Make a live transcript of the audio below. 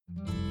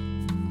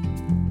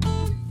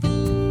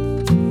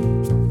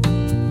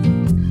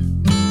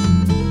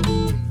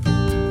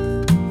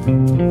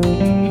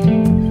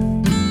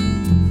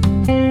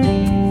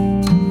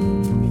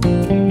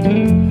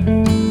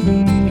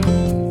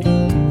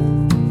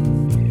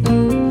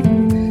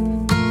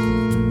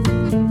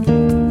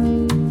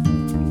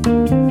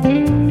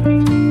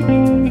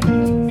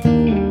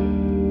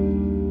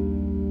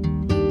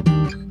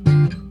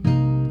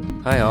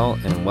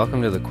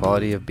welcome to the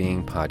Quality of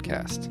Being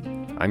podcast.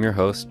 I'm your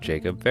host,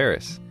 Jacob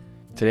Ferris.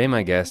 Today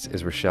my guest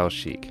is Rochelle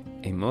Schieck,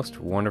 a most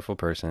wonderful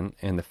person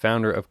and the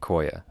founder of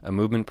Koya, a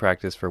movement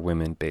practice for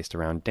women based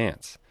around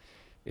dance.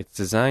 It's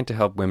designed to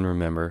help women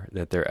remember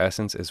that their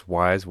essence is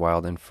wise,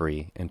 wild, and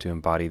free, and to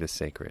embody the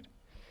sacred.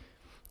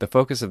 The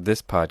focus of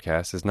this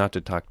podcast is not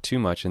to talk too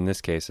much in this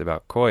case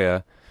about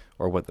Koya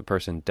or what the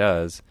person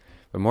does,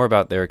 but more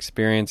about their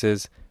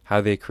experiences,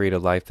 how they create a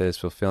life that is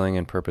fulfilling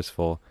and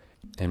purposeful,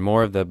 and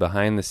more of the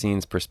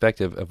behind-the-scenes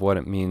perspective of what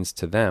it means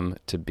to them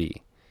to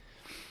be.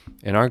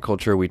 In our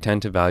culture, we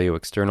tend to value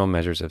external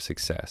measures of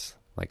success,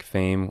 like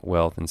fame,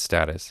 wealth, and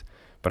status,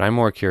 but I'm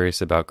more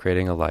curious about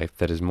creating a life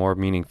that is more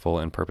meaningful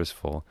and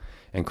purposeful,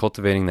 and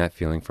cultivating that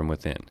feeling from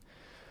within.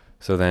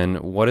 So then,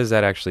 what does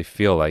that actually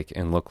feel like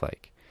and look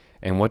like?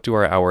 And what do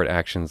our outward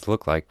actions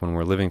look like when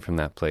we're living from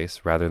that place,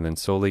 rather than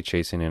solely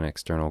chasing an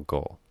external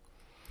goal?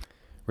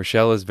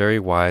 Rochelle is very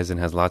wise and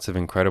has lots of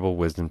incredible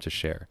wisdom to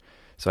share.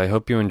 So I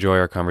hope you enjoy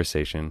our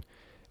conversation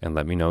and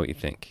let me know what you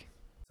think.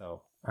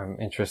 So I'm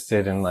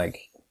interested in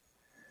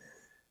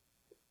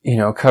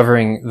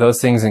covering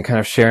those things and kind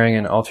of sharing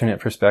an alternate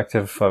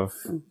perspective of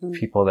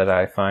people that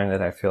I find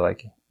that I feel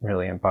like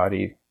really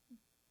embody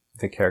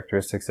the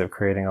characteristics of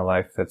creating a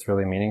life that's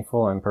really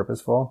meaningful and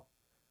purposeful,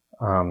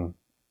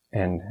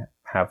 and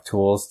have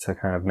tools to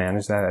kind of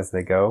manage that as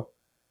they go.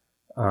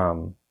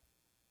 But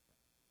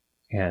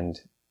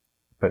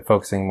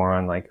focusing more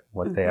on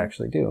what they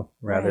actually do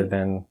rather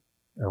than,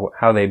 or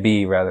how they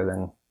be rather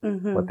than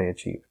what they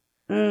achieve.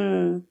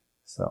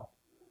 So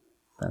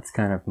that's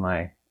kind of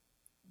my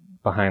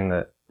behind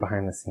the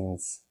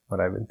scenes, what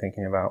I've been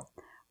thinking about.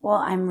 Well,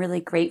 I'm really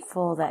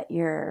grateful that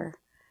you're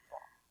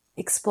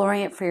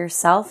exploring it for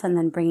yourself and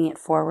then bringing it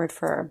forward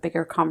for a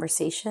bigger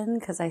conversation,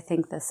 because I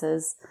think this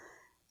is,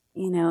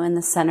 in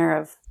the center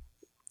of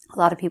a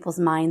lot of people's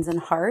minds and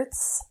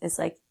hearts is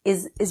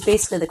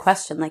basically the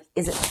question,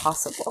 is it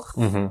possible?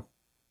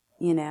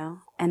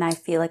 And I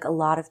feel like a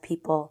lot of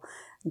people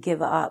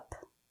give up,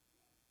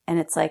 and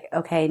it's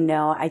okay,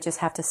 no, I just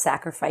have to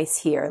sacrifice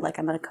here.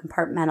 I'm going to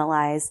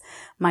compartmentalize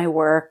my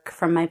work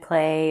from my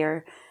play,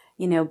 or,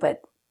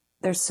 but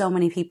there's so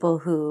many people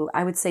who,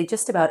 I would say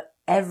just about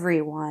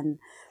everyone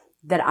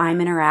that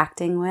I'm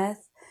interacting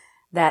with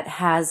that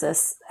has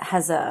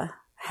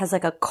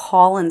a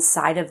call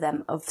inside of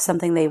them of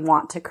something they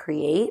want to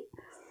create.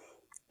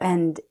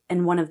 And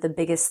one of the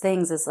biggest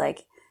things is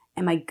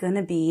am I going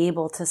to be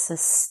able to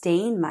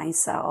sustain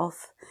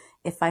myself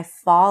if I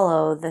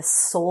follow this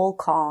soul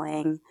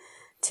calling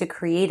to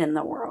create in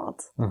the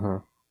world?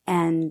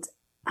 And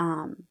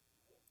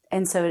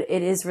so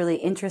it is really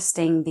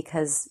interesting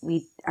because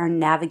we are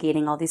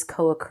navigating all these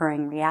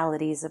co-occurring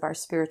realities of our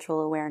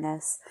spiritual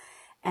awareness,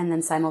 and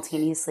then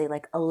simultaneously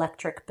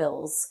electric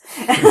bills.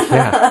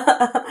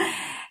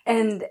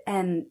 and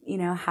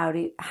how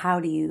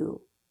do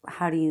you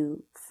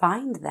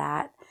find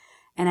that?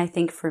 And I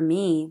think for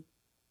me,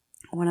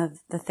 one of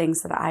the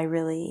things that I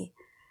really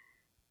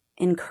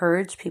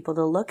encourage people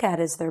to look at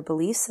is their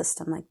belief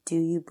system. Do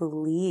you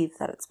believe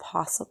that it's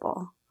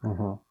possible?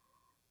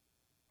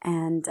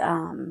 And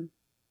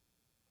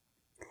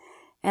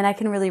I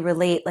can really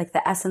relate,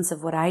 the essence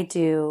of what I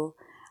do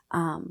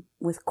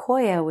with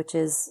Koya, which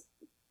is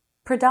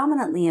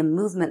predominantly a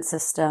movement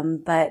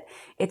system, but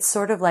it's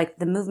sort of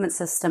the movement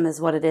system is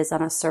what it is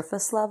on a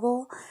surface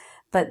level.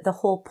 But the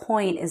whole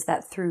point is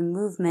that through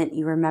movement,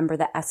 you remember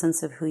the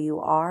essence of who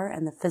you are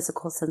and the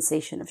physical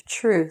sensation of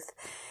truth.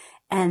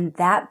 And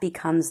that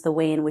becomes the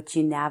way in which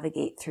you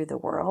navigate through the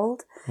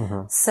world.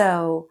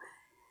 So,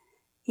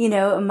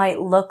 it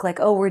might look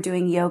we're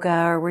doing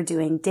yoga or we're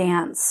doing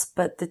dance,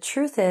 but the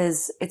truth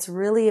is it's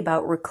really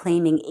about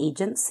reclaiming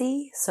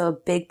agency. So a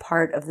big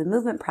part of the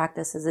movement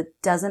practice is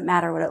it doesn't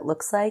matter what it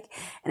looks like,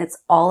 and it's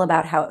all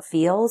about how it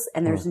feels,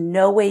 and there's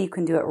no way you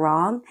can do it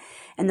wrong.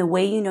 And the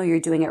way you're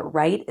doing it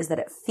right is that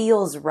it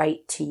feels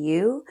right to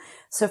you.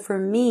 So for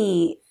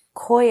me,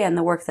 Koya and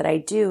the work that I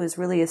do is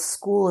really a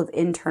school of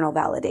internal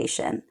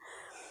validation.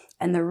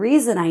 And the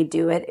reason I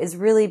do it is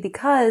really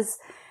because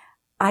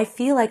I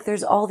feel like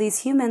there's all these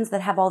humans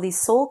that have all these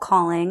soul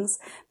callings,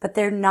 but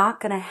they're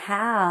not going to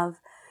have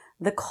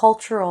the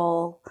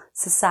cultural,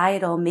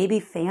 societal, maybe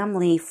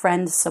family,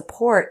 friend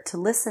support to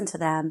listen to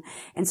them.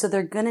 And so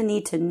they're going to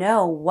need to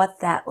know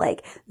what that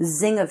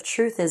zing of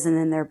truth is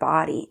in their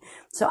body.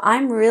 So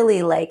I'm really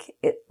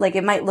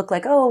it might look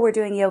oh, we're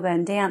doing yoga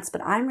and dance,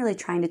 but I'm really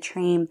trying to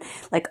train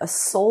a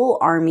soul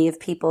army of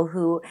people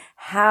who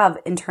have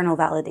internal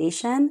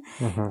validation.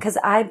 Because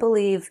I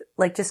believe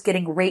just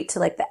getting right to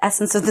the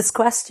essence of this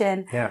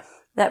question. Yeah.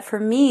 That for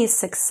me,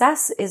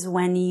 success is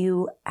when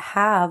you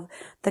have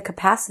the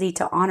capacity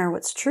to honor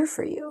what's true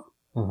for you.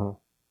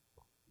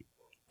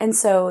 And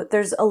so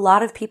there's a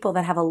lot of people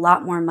that have a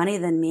lot more money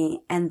than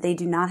me, and they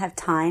do not have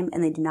time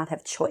and they do not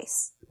have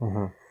choice.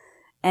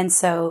 And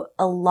so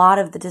a lot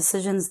of the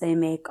decisions they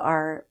make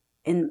are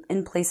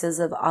in places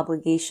of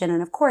obligation.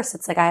 And of course,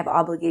 it's I have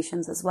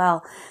obligations as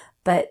well,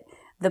 but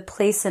the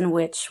place in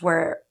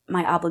where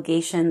my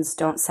obligations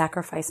don't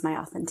sacrifice my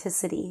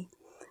authenticity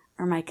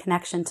or my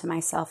connection to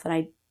myself.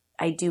 And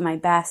I do my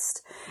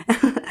best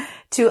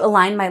to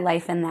align my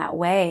life in that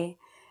way.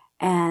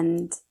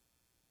 And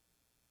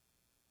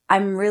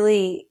I'm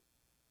really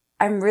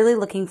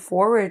looking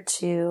forward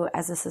to,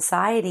 as a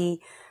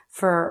society,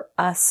 for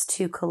us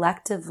to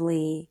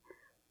collectively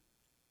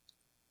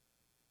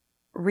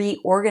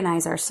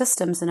reorganize our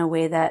systems in a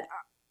way that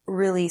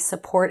really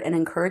support and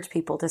encourage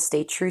people to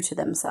stay true to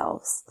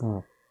themselves.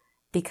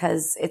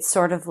 Because it's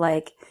sort of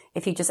like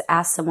if you just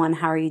ask someone,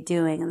 how are you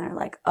doing? And they're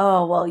like,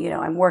 oh, well,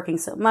 I'm working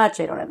so much.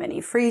 I don't have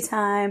any free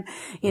time,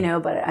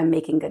 but I'm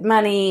making good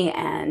money.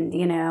 And,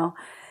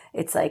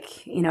 it's like,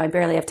 I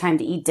barely have time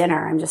to eat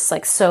dinner. I'm just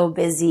like so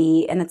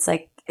busy. And it's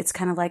like, it's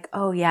kind of like,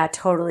 oh yeah,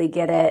 totally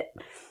get it.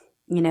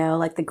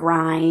 Like the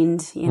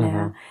grind,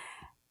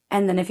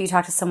 And then if you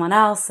talk to someone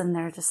else and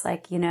they're just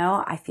like,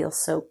 I feel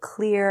so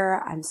clear.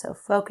 I'm so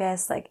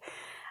focused. Like,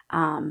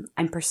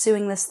 I'm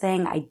pursuing this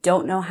thing. I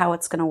don't know how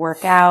it's going to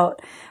work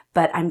out,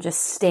 but I'm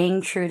just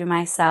staying true to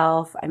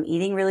myself. I'm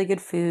eating really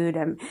good food.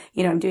 I'm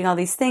doing all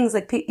these things.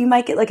 Like you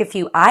might get like a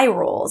few eye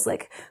rolls.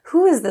 Like,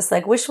 who is this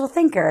like wishful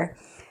thinker?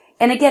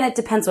 And again, it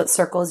depends what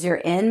circles you're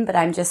in, but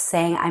I'm just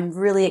saying I'm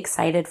really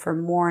excited for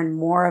more and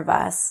more of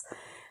us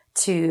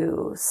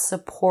to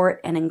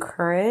support and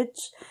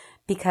encourage,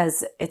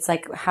 because it's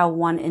like how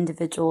one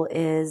individual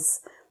is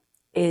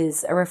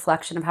a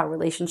reflection of how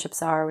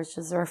relationships are, which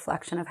is a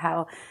reflection of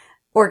how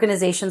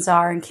organizations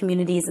are and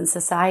communities and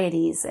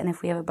societies. And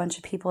if we have a bunch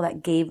of people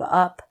that gave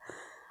up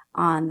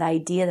on the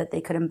idea that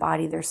they could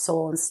embody their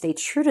soul and stay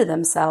true to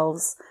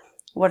themselves,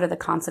 what are the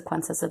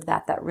consequences of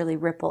that really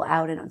ripple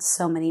out in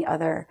so many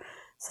other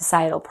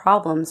societal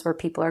problems where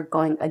people are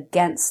going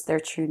against their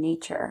true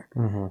nature?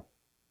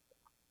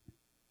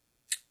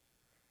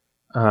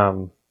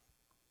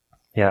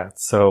 Yeah,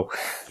 so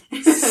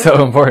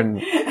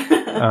important.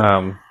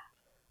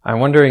 I'm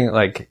wondering,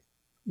 like,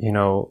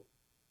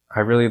 I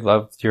really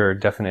loved your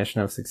definition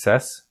of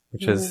success,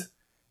 which is,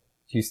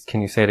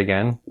 can you say it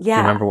again? Yeah.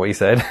 Do you remember what you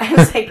said? I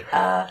was like,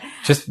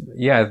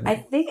 yeah.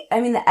 I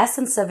mean, the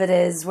essence of it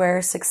is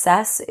where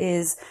success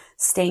is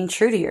staying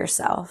true to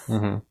yourself.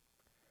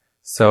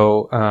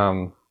 So,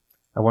 I'm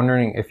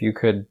wondering if you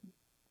could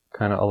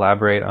kind of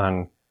elaborate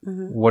on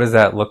what does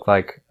that look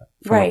like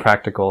from a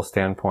practical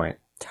standpoint?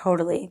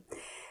 Totally.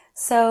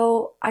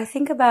 So I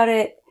think about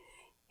it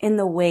in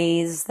the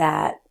ways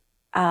that,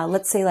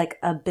 let's say like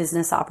a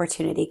business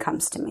opportunity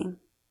comes to me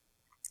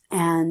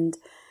and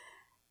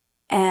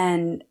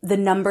the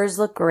numbers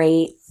look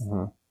great.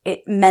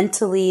 It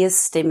mentally is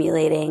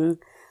stimulating,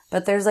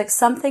 but there's like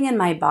something in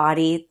my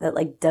body that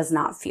like does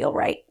not feel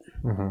right.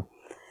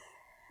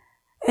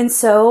 And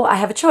so I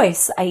have a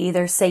choice. I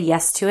either say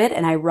yes to it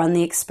and I run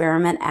the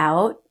experiment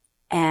out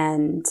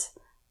and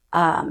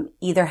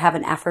either have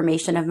an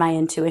affirmation of my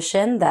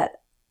intuition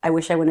that I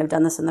wish I wouldn't have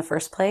done this in the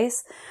first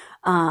place.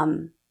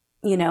 And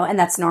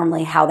that's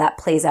normally how that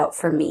plays out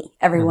for me.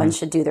 Everyone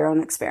should do their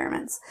own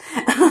experiments.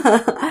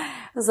 I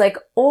was like,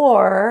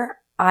 or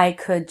I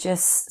could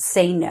just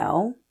say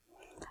no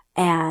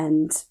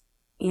and,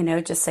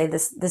 just say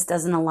this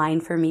doesn't align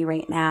for me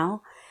right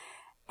now.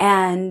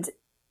 And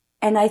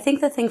I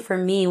think the thing for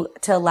me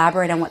to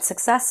elaborate on what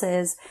success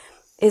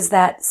is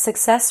that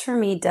success for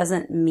me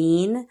doesn't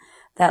mean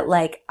that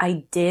like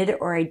I did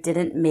or I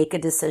didn't make a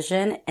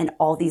decision and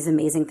all these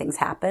amazing things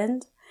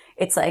happened.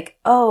 It's like,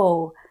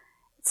 oh,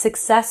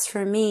 success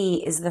for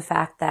me is the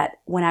fact that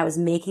when I was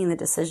making the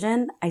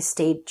decision, I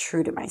stayed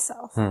true to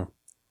myself.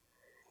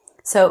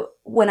 So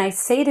when I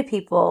say to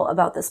people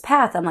about this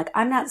path, I'm like,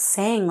 I'm not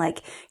saying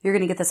like you're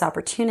going to get this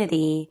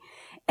opportunity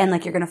and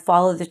like you're going to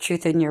follow the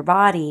truth in your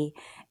body.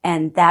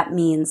 And that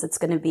means it's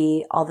going to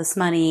be all this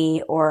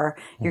money or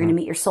you're going to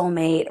meet your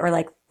soulmate or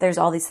like there's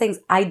all these things.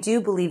 I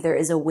do believe there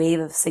is a wave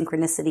of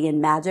synchronicity and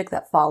magic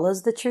that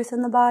follows the truth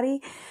in the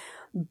body.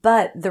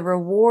 But the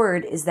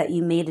reward is that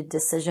you made a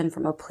decision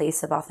from a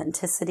place of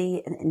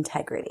authenticity and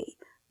integrity.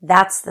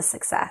 That's the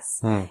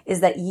success, is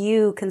that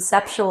you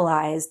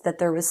conceptualized that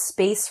there was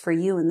space for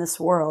you in this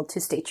world to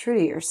stay true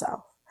to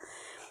yourself.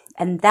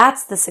 And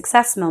that's the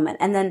success moment.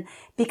 And then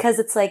because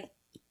it's like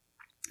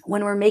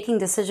when we're making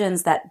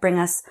decisions that bring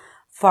us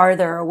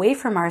farther away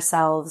from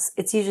ourselves,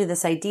 it's usually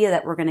this idea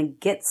that we're going to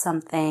get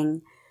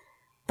something.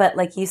 But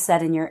like you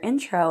said in your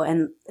intro,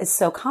 and it's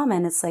so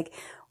common, it's like,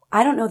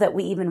 I don't know that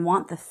we even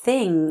want the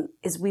thing,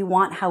 is we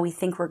want how we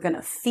think we're going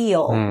to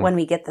feel when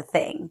we get the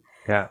thing.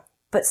 Yeah.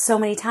 But so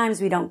many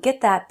times we don't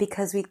get that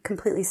because we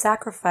completely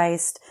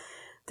sacrificed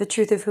the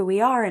truth of who we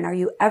are. And are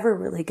you ever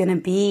really going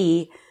to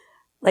be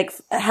like,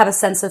 have a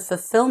sense of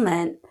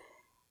fulfillment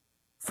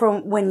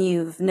from when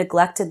you've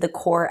neglected the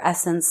core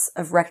essence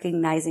of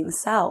recognizing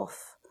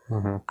self?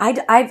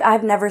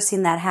 I've never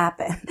seen that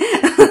happen.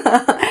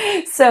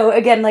 So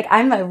again, like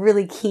I'm a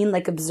really keen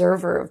like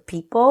observer of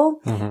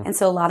people. And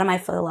so a lot of my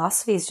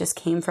philosophies just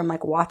came from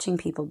like watching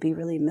people be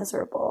really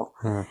miserable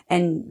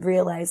and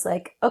realize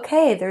like,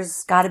 okay,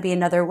 there's got to be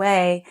another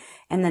way.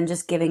 And then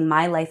just giving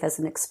my life as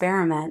an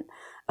experiment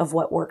of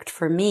what worked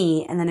for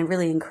me. And then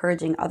really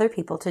encouraging other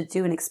people to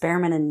do an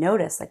experiment and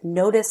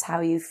notice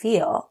how you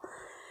feel.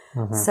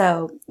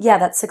 So yeah,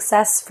 that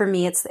success for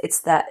me, it's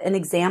that an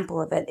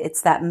example of it.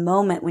 It's that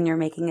moment when you're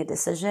making a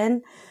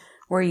decision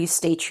where you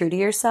stay true to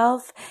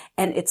yourself,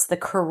 and it's the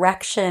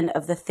correction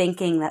of the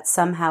thinking that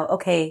somehow,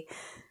 okay,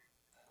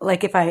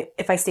 like if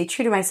I stay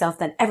true to myself,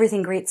 then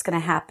everything great's going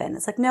to happen.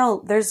 It's like,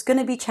 no, there's going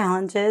to be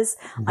challenges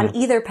on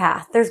either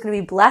path. There's going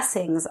to be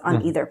blessings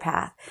on either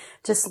path.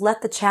 Just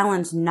let the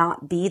challenge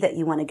not be that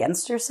you went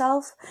against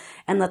yourself,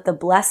 and let the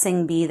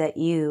blessing be that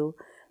you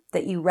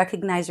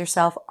recognize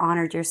yourself,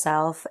 honored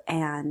yourself,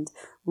 and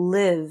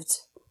lived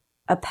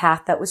a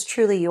path that was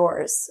truly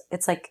yours.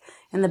 It's like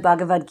in the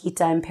Bhagavad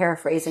Gita, I'm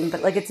paraphrasing,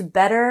 but like it's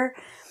better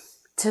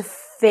to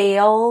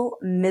fail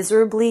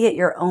miserably at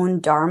your own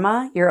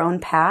dharma, your own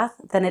path,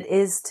 than it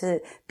is to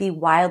be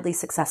wildly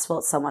successful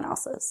at someone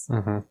else's.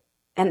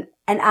 And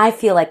I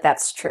feel like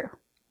that's true.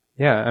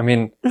 Yeah, I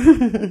mean,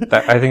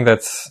 I think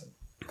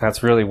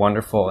that's really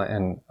wonderful,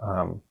 and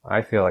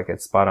I feel like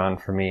it's spot on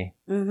for me.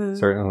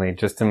 Certainly,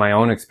 just in my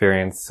own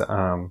experience,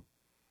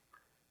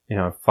 you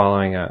know,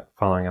 following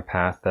a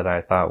path that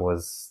I thought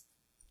was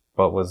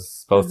what was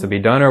supposed to be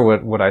done, or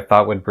what I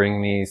thought would bring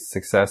me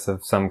success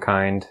of some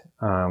kind,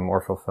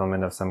 or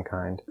fulfillment of some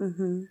kind.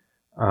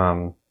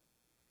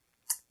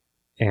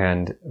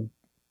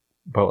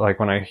 But like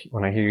when I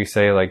hear you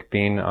say like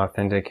being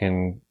authentic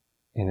and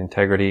in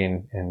integrity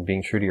and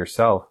being true to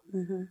yourself,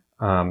 you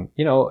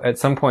know, at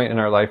some point in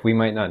our life, we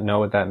might not know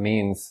what that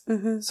means.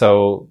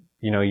 So,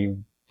 you know,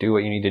 you do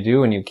what you need to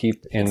do and you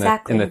keep in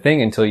the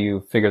thing until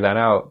you figure that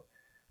out.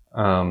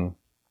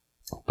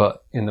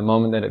 But in the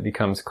moment that it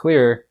becomes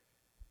clear,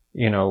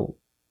 you know,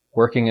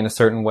 working in a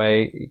certain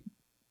way,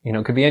 you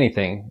know, it could be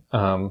anything.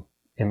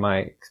 In my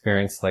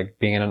experience, like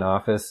being in an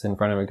office in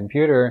front of a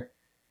computer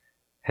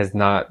has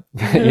not,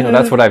 you know,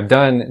 that's what I've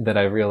done, that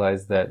I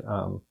realized that,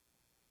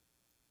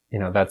 you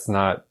know, that's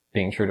not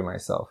being true to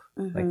myself.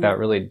 Like that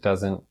really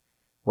doesn't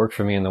work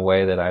for me in the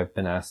way that I've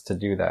been asked to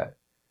do that.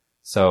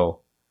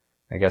 So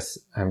I guess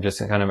I'm just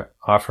kind of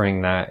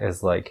offering that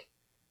as like,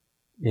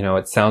 you know,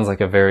 it sounds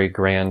like a very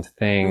grand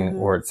thing,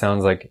 or it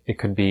sounds like it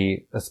could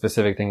be a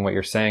specific thing, what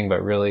you're saying,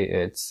 but really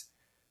it's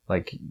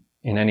like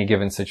in any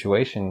given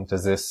situation,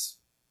 does this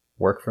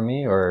work for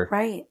me or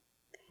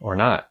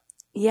not?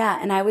 Yeah.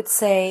 And I would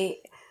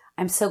say,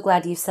 I'm so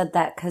glad you said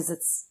that, because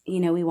it's,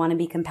 you know, we want to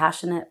be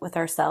compassionate with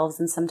ourselves,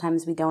 and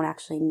sometimes we don't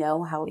actually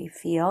know how we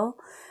feel,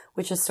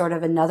 which is sort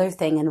of another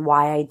thing and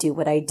why I do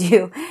what I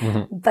do.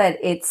 But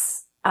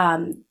it's,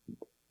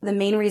 the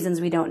main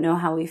reasons we don't know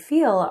how we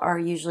feel are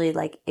usually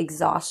like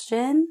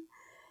exhaustion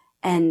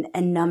and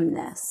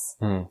numbness.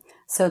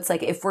 So it's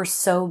like if we're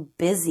so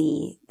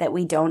busy that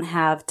we don't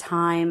have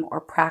time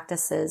or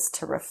practices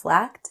to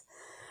reflect,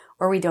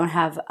 or we don't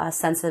have a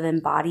sense of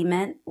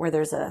embodiment where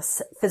there's a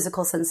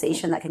physical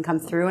sensation that can come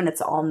through and it's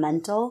all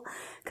mental,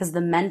 because the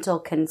mental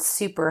can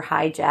super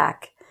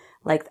hijack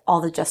like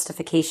all the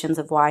justifications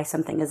of why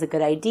something is a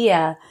good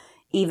idea,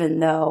 even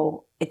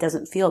though it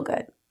doesn't feel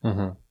good.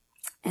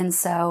 And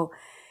so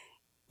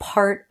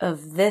part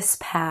of this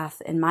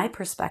path, in my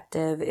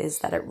perspective, is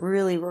that it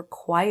really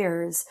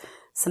requires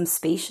some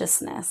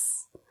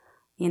spaciousness.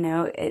 You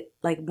know, it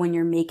like when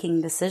you're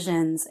making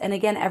decisions, and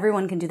again,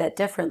 everyone can do that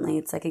differently.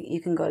 It's like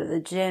you can go to the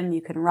gym,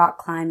 you can rock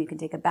climb, you can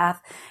take a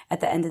bath.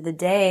 At the end of the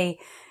day,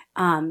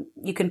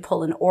 you can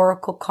pull an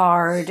oracle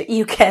card.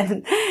 You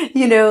can,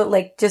 you know,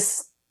 like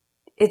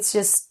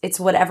it's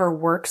whatever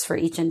works for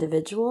each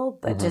individual,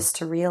 but just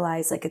to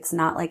realize like it's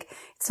not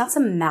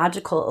some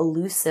magical,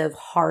 elusive,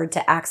 hard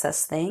to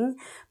access thing,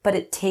 but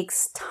it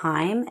takes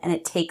time and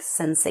it takes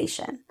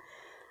sensation.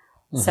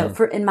 So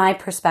in my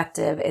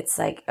perspective, it's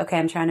like, okay,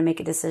 I'm trying to make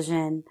a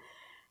decision,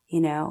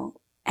 you know,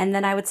 and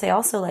then I would say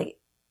also like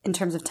in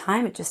terms of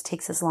time, it just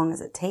takes as long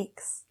as it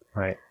takes.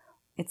 Right.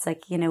 It's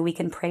like, you know, we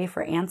can pray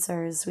for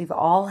answers. We've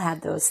all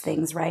had those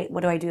things, right?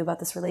 What do I do about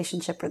this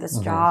relationship or this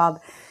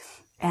job?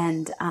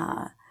 And,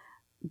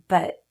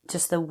 but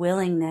just the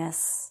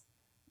willingness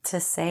to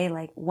say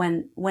like,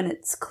 when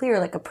it's clear,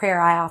 like a prayer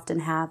I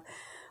often have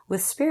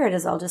with spirit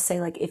is I'll just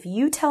say like, if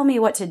you tell me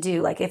what to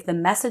do, like if the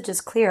message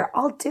is clear,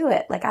 I'll do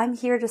it. Like I'm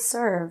here to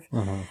serve.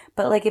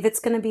 But like, if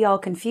it's going to be all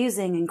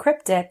confusing and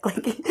cryptic,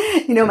 like,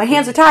 you know, my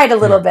hands are tied a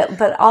little bit,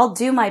 but I'll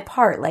do my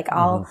part. Like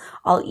I'll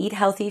eat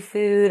healthy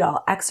food.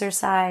 I'll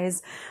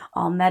exercise.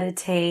 I'll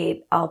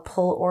meditate. I'll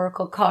pull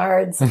oracle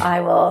cards.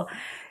 I will,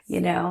 you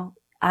know,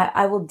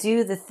 I will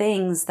do the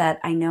things that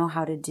I know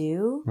how to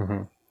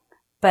do.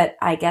 But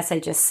I guess I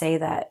just say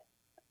that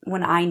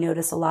when I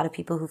notice a lot of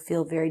people who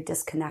feel very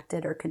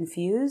disconnected or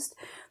confused,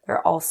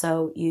 they're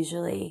also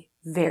usually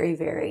very,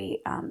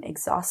 very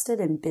exhausted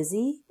and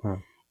busy.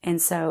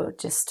 And so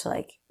just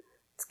like,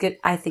 it's good.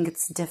 I think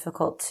it's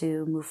difficult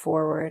to move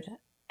forward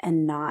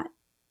and not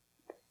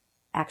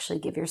actually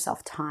give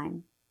yourself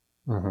time.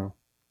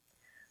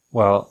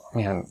 Well,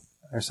 man,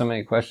 there's so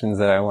many questions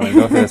that I want to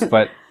go through this,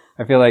 but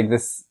I feel like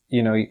this,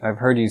 you know, I've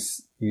heard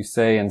you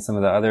say in some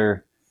of the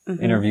other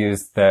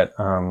interviews that,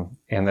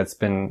 and that's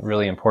been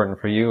really important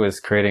for you, is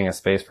creating a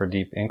space for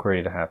deep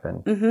inquiry to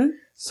happen.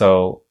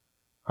 So,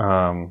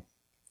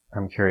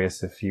 I'm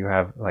curious if you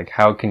have, like,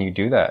 how can you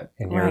do that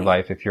in your Right.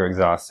 life if you're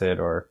exhausted,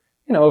 or,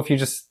 you know, if you're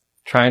just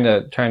trying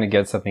to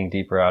get something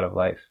deeper out of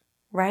life?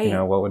 Right. You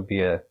know, what would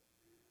be a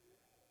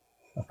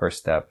first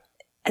step?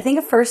 I think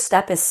a first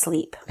step is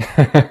sleep,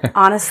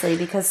 honestly,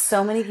 because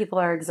so many people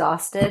are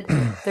exhausted.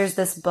 There's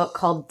this book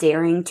called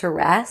Daring to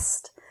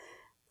Rest.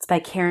 It's by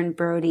Karen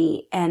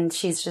Brody. And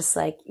she's just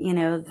like, you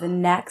know, the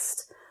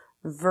next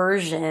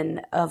version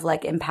of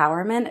like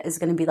empowerment is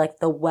going to be like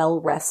the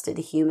well-rested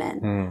human.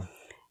 Mm.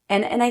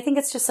 And I think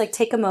it's just like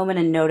take a moment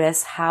and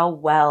notice how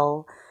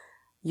well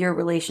your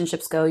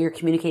relationships go, your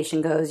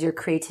communication goes, your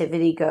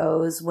creativity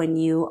goes when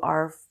you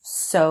are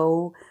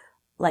so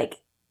like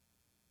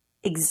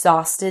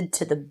exhausted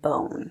to the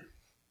bone.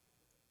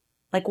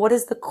 Like, what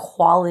is the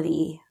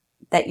quality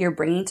that you're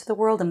bringing to the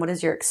world, and what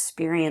is your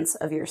experience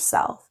of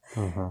yourself?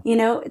 Mm-hmm. You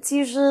know, it's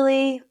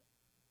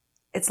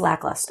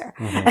lackluster.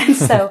 Mm-hmm. And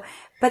so,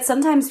 but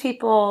sometimes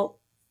people,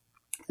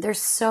 they're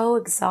so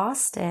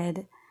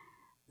exhausted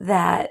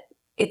that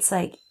it's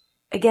like,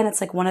 again,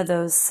 it's like one of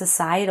those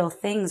societal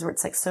things where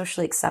it's like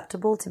socially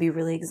acceptable to be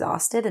really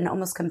exhausted and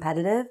almost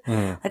competitive.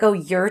 Mm. Like, oh,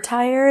 you're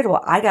tired?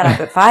 Well, I got up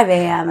at 5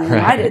 a.m. and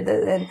then Right. I did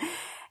this.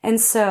 And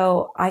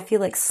so I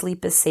feel like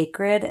sleep is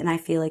sacred, and I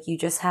feel like you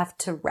just have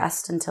to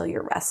rest until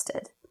you're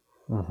rested.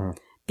 Mm-hmm.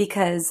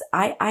 Because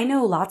I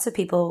know lots of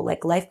people,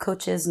 like life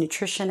coaches,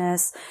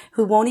 nutritionists,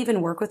 who won't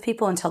even work with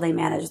people until they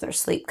manage their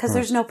sleep, because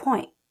there's no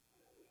point.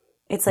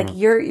 It's like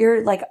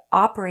you're like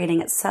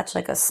operating at such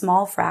like a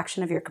small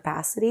fraction of your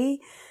capacity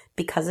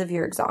because of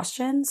your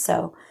exhaustion.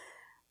 So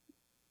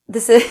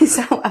this is,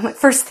 so I'm like,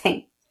 first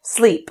thing,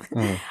 sleep.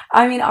 Mm.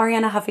 I mean,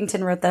 Arianna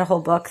Huffington wrote that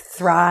whole book,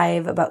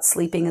 Thrive, about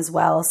sleeping as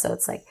well. So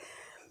it's like,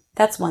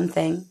 that's one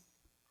thing.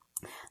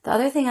 The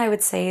other thing I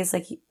would say is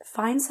like,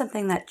 find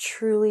something that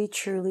truly,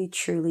 truly,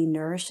 truly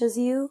nourishes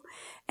you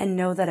and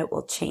know that it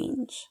will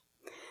change.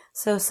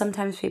 So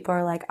sometimes people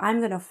are like, I'm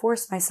going to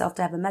force myself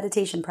to have a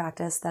meditation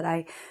practice that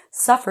I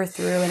suffer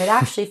through, and it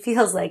actually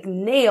feels like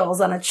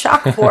nails on a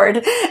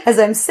chalkboard as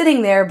I'm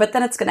sitting there, but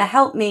then it's going to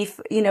help me,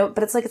 you know,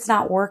 but it's like, it's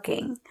not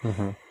working.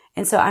 Mm-hmm.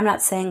 And so I'm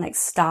not saying like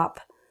stop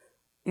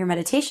your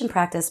meditation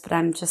practice, but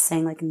I'm just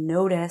saying like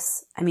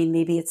notice. I mean,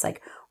 maybe it's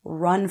like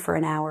run for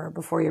an hour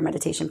before your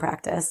meditation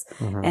practice.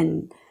 Mm-hmm.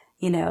 And,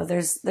 you know,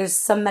 there's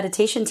some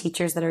meditation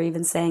teachers that are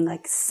even saying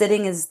like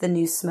sitting is the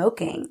new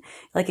smoking.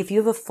 Like if you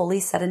have a fully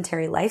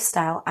sedentary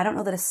lifestyle, I don't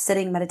know that a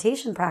sitting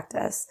meditation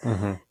practice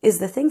Mm-hmm. is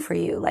the thing for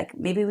you. Like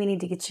maybe we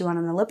need to get you on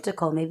an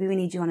elliptical. Maybe we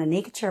need you on a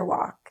nature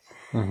walk.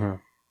 Mm-hmm.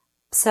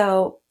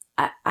 So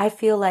I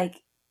feel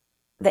like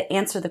the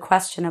answer to the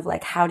question of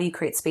like, how do you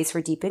create space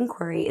for deep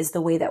inquiry is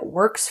the way that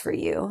works for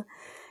you.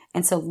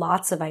 And so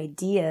lots of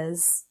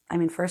ideas. I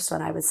mean, first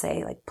one I would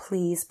say like,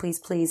 please, please,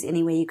 please,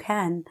 any way you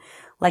can,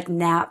 like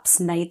naps,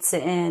 nights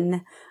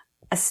in,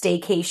 a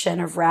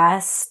staycation of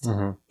rest,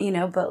 Mm-hmm. you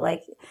know, but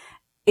like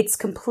it's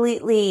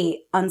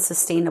completely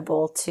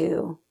unsustainable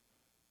to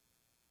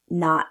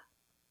not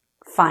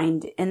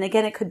find. And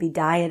again, it could be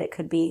diet. It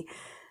could be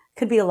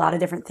a lot of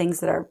different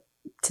things that are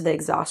to the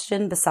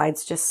exhaustion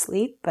besides just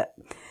sleep. But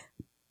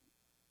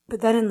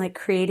then in like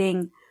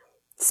creating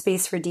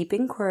space for deep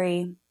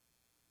inquiry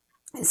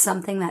is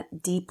something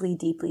that deeply,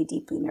 deeply,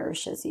 deeply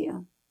nourishes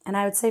you. And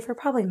I would say for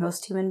probably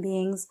most human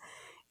beings,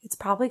 it's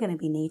probably going to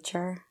be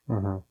nature,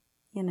 Mm-hmm.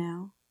 you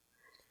know?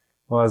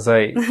 Well, as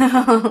I,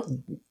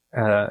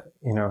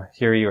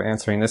 hear you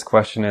answering this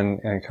question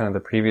and kind of the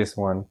previous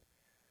one,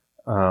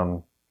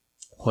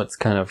 what's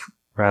kind of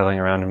rattling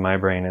around in my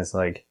brain is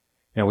like,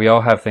 you know, we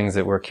all have things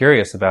that we're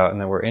curious about and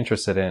that we're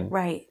interested in.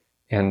 Right.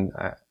 And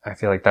I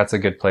feel like that's a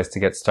good place to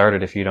get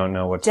started if you don't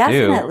know what to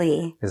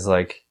Definitely. do. Is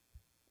like,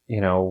 you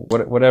know,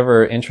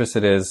 whatever interest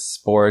it is,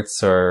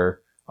 sports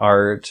or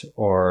art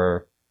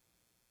or,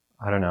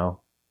 I don't know,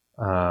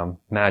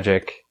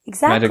 magic.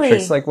 Exactly. Magic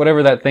tricks, like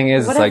whatever that thing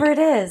is. Whatever like, it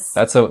is.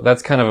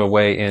 That's kind of a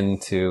way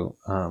into,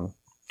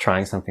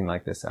 trying something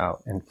like this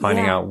out and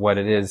finding out what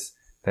it is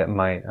that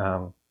might,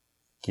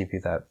 give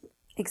you that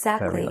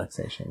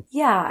relaxation.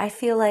 Yeah. I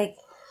feel like,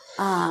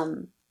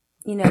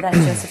 you know, that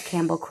Joseph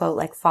Campbell quote,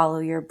 like follow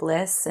your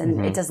bliss. And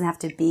Mm-hmm. it doesn't have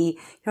to be,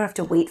 you don't have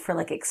to wait for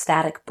like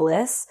ecstatic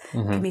bliss. Mm-hmm.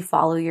 It can be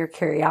follow your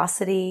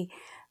curiosity.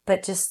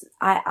 But just,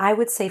 I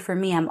would say for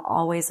me, I'm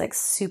always like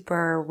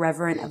super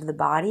reverent of the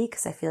body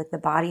because I feel like the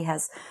body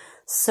has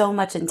so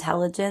much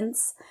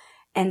intelligence.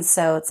 And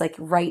so it's like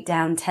write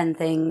down 10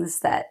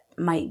 things that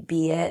might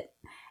be it.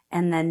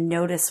 And then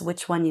notice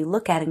which one you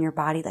look at in your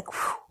body, like,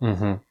 whew,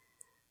 Mm-hmm.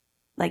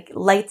 like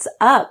lights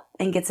up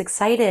and gets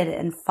excited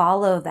and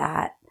follow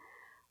that.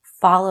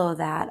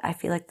 I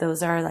feel like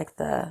those are like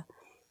the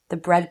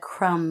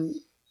breadcrumb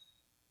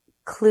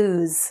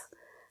clues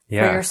for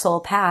your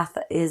soul path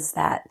is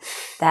that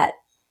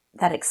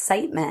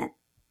excitement.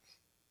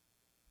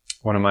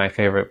 One of my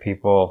favorite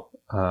people,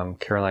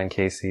 Caroline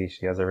Casey,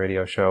 she has a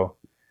radio show,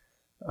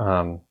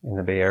 in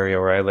the Bay Area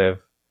where I live,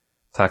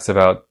 talks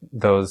about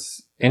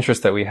those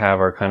interests that we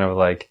have are kind of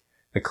like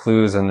the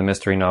clues in the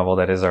mystery novel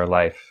that is our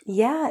life.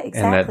 Yeah,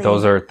 exactly. And that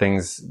those are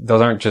things,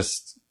 those aren't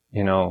just,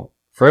 you know,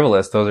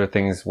 frivolous. Those are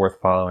things worth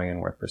following and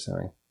worth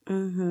pursuing.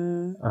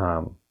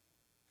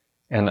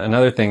 And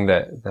another thing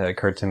that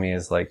occurred to me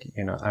is like,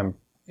 you know, I'm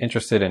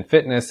interested in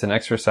fitness and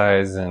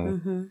exercise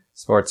and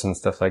sports and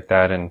stuff like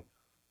that. And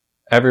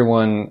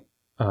everyone,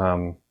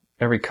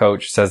 every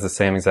coach says the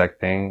same exact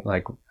thing,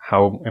 like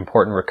how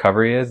important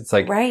recovery is. It's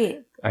like,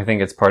 right. I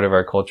think it's part of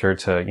our culture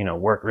to, you know,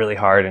 work really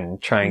hard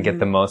and try and get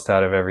the most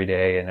out of every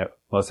day and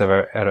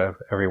out of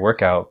every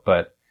workout.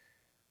 But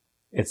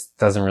it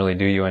doesn't really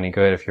do you any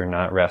good if you're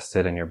not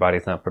rested and your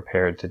body's not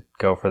prepared to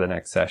go for the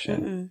next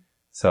session.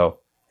 So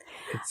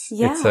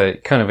it's a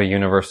kind of a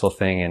universal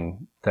thing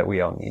and that we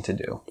all need to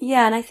do.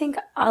 Yeah. And I think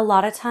a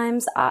lot of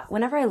times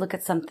whenever I look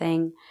at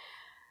something,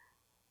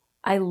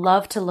 I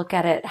love to look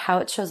at it, how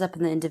it shows up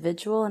in the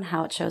individual and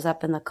how it shows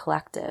up in the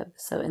collective.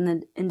 So in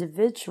the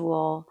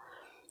individual,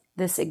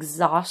 this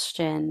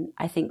exhaustion,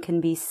 I think, can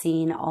be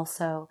seen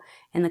also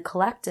in the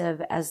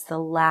collective as the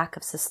lack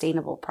of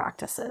sustainable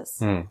practices.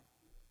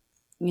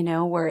 You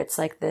know, where it's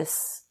like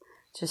this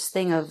just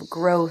thing of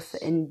growth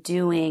and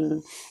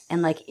doing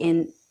and like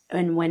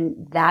and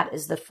when that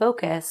is the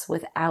focus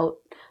without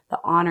the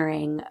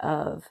honoring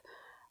of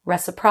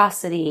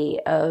reciprocity,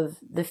 of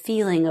the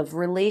feeling of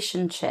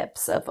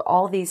relationships, of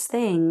all these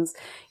things,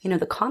 you know,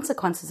 the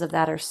consequences of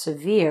that are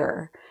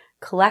severe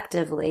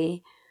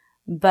collectively,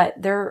 but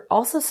they're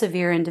also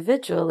severe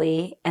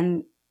individually.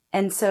 And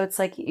so it's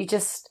like, you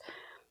just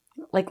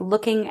like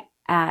looking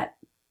at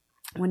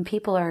when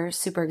people are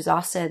super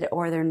exhausted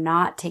or they're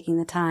not taking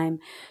the time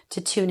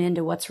to tune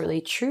into what's really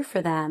true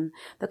for them,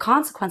 the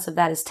consequence of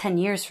that is 10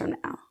 years from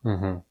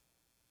now.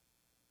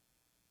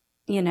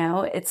 You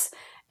know,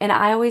 and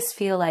I always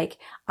feel like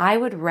I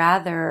would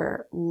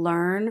rather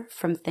learn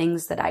from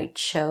things that I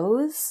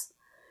chose.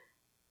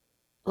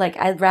 Like,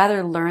 I'd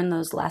rather learn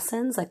those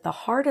lessons. Like, the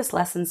hardest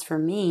lessons for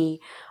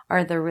me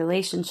are the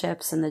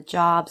relationships and the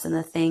jobs and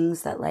the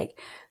things that like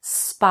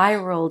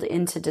spiraled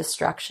into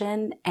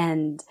destruction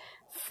and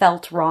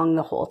felt wrong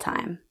the whole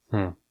time.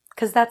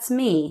 'Cause that's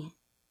me,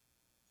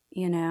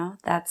 you know,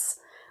 that's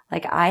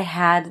like, I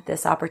had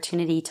this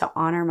opportunity to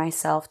honor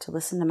myself, to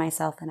listen to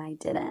myself, and I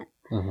didn't.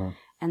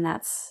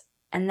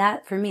 And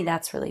that for me,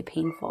 that's really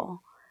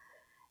painful.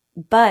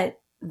 But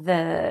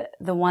the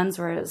ones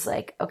where it was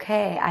like,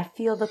 okay, I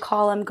feel the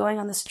call, I'm going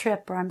on this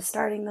trip, or I'm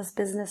starting this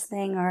business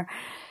thing, or,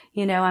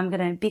 you know, I'm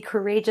going to be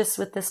courageous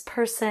with this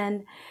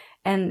person.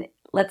 And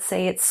let's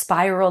say it's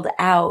spiraled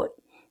out.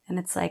 And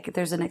it's like,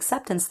 there's an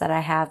acceptance that I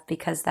have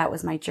because that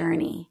was my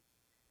journey.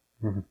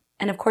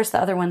 And of course,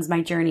 the other one's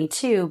my journey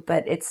too.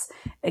 But it's,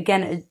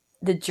 again,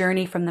 the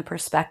journey from the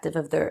perspective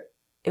of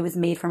it was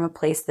made from a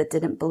place that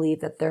didn't believe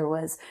that there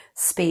was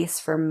space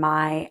for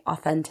my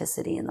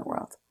authenticity in the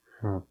world.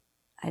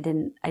 I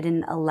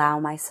didn't allow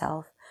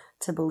myself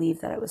to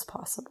believe that it was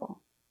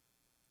possible.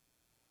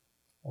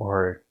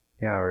 Or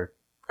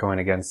going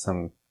against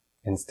some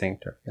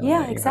instinct or feeling.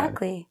 Yeah,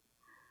 exactly.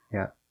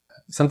 Yeah.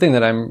 Something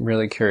that I'm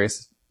really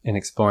curious in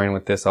exploring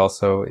with this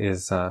also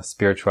is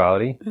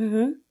spirituality.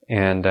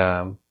 And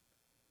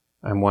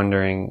I'm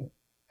wondering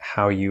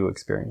how you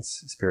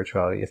experience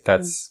spirituality, if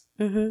that's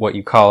what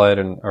you call it,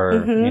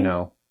 or you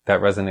know, that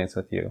resonates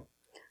with you.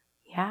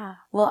 Yeah.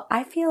 Well,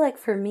 I feel like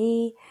for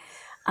me,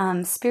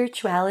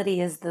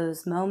 spirituality is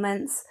those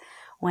moments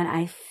when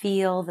I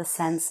feel the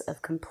sense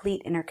of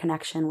complete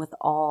interconnection with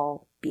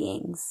all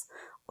beings,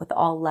 with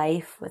all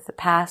life, with the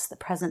past, the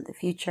present, the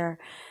future.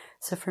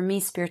 So for me,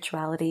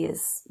 spirituality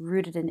is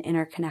rooted in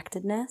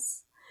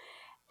interconnectedness.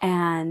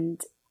 And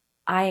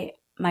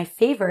my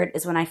favorite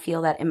is when I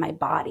feel that in my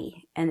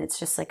body, and it's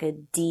just like a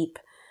deep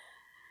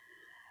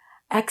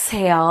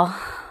exhale.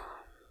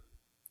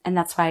 And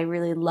that's why I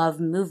really love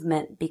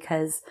movement,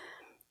 because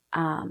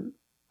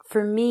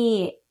for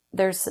me,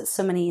 there's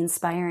so many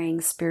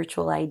inspiring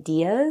spiritual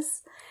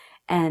ideas,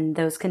 and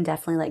those can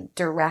definitely like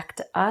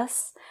direct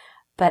us.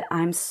 But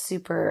I'm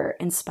super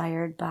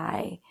inspired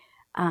by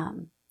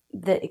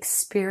the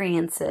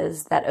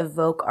experiences that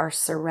evoke our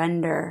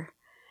surrender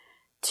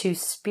to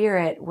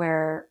spirit,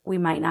 where we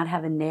might not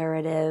have a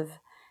narrative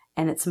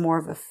and it's more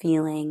of a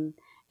feeling,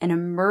 and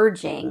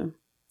emerging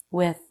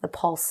with the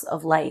pulse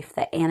of life,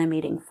 the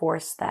animating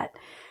force that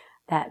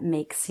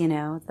makes, you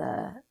know,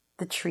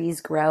 the trees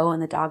grow and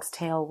the dog's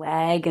tail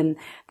wag and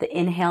the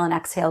inhale and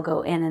exhale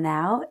go in and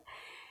out.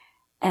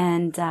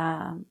 And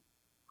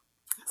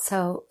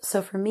so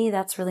for me,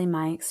 that's really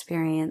my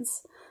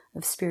experience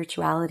of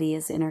spirituality,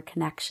 is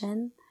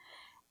interconnection.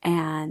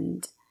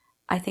 And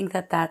I think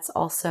that that's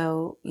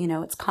also, you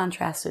know, its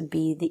contrast would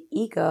be the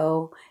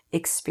ego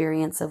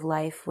experience of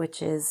life,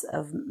 which is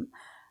of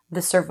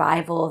the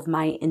survival of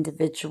my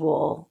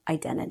individual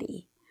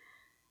identity.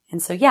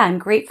 And so, yeah, I'm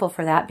grateful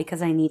for that,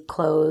 because I need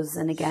clothes.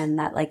 And again,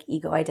 that like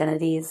ego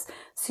identity is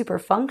super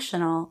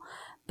functional,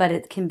 but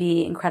it can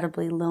be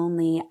incredibly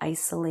lonely,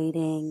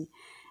 isolating,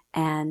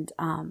 and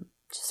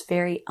just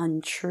very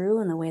untrue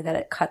in the way that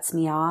it cuts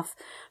me off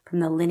from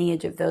the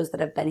lineage of those that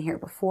have been here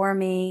before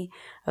me,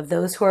 of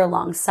those who are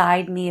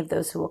alongside me, of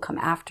those who will come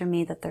after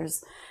me, that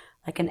there's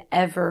like an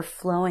ever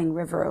flowing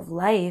river of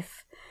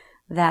life,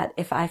 that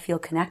if I feel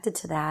connected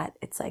to that,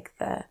 it's like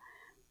the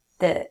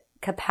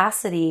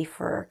capacity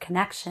for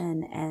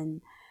connection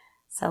and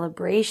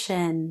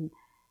celebration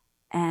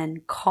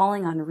and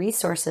calling on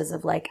resources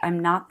of like, I'm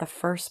not the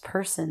first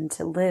person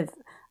to live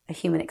a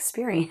human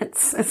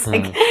experience. It's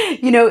like,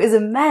 is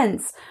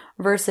immense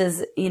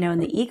versus, in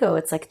the ego,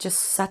 it's like just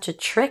such a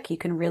trick. You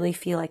can really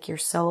feel like you're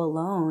so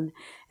alone.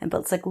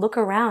 But it's like, look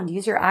around,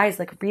 use your eyes,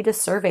 like read a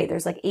survey.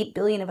 There's like 8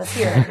 billion of us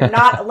here. You're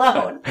not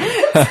alone.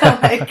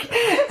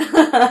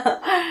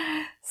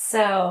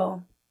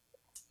 So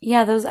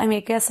yeah, I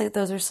guess like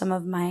those are some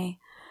of my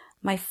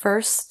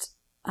first,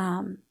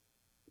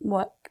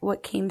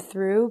 what came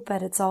through,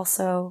 but it's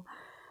also,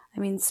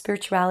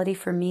 spirituality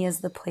for me is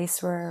the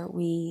place where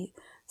we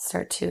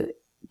start to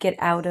get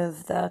out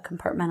of the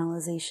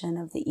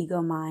compartmentalization of the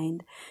ego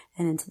mind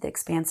and into the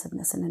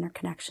expansiveness and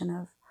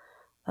interconnection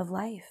of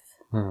life.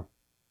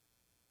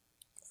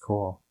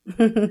 Cool.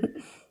 Do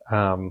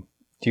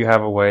you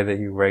have a way that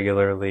you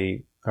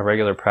a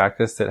regular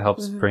practice that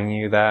helps bring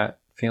you that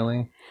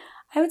feeling?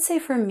 I would say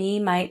for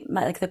me, my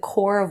like the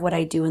core of what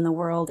I do in the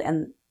world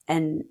and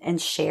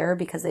share,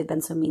 because they've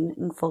been so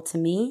meaningful to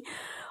me,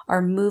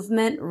 are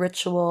movement,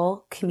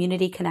 ritual,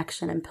 community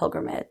connection, and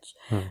pilgrimage.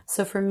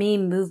 So for me,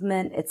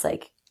 movement,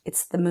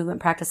 it's the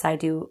movement practice I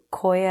do,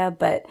 Koya,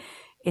 but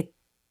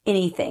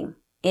anything,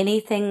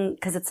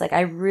 because it's like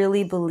I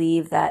really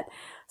believe that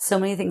so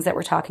many things that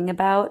we're talking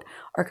about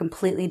are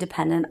completely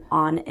dependent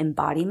on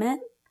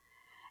embodiment.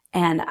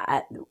 And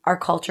our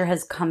culture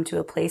has come to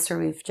a place where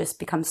we've just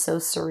become so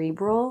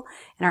cerebral,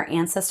 and our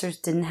ancestors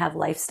didn't have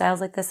lifestyles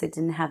like this. They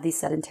didn't have these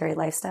sedentary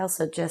lifestyles.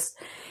 So just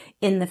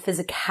in the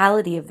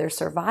physicality of their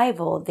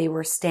survival, they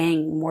were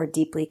staying more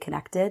deeply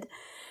connected.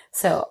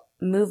 So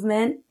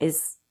movement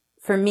is,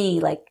 for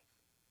me, like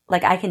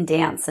I can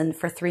dance and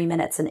for 3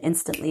 minutes and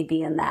instantly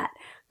be in that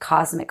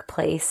cosmic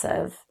place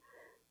of,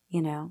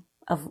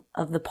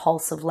 of the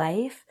pulse of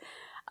life.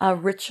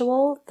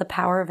 Ritual, the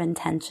power of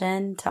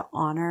intention to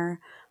honor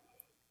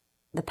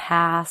the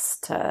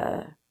past,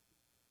 to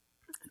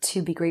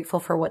be grateful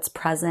for what's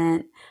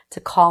present, to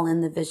call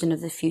in the vision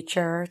of the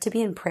future, to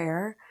be in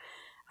prayer.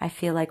 I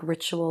feel like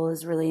ritual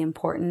is really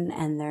important.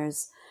 And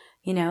there's,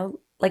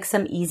 like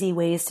some easy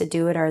ways to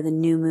do it are the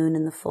new moon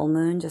and the full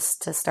moon,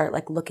 just to start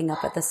like looking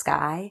up at the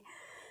sky.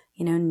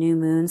 New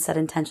moon, set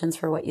intentions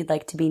for what you'd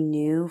like to be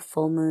new.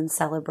 Full moon,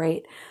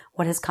 celebrate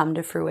what has come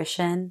to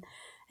fruition,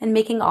 and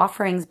making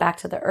offerings back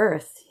to the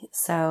earth.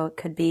 So it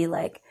could be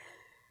like,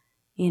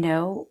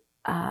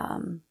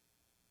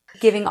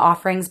 giving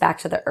offerings back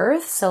to the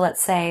earth. So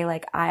let's say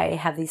like I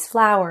have these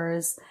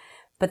flowers,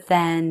 but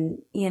then,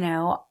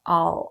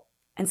 I'll,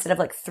 instead of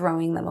like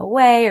throwing them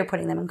away or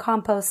putting them in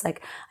compost,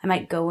 like I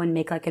might go and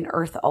make like an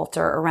earth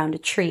altar around a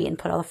tree and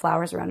put all the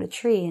flowers around a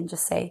tree and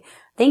just say,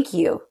 thank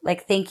you.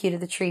 Like, thank you to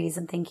the trees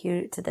and thank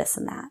you to this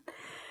and that.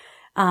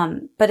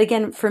 But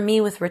again, for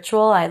me with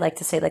ritual, I like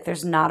to say like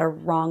there's not a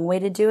wrong way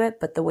to do it,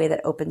 but the way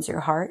that opens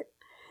your heart.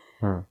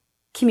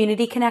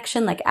 Community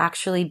connection, like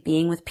actually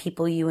being with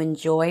people you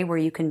enjoy where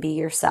you can be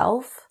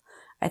yourself,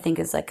 I think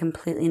is like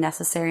completely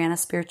necessary on a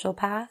spiritual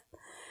path.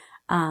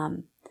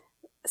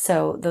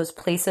 So those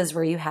places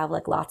where you have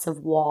like lots of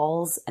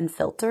walls and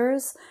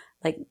filters,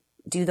 like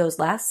do those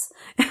less.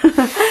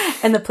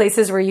 And the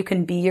places where you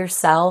can be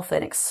yourself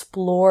and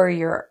explore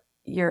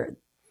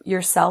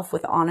yourself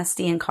with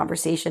honesty and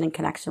conversation and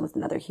connection with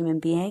another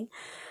human being,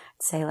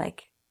 I'd say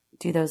like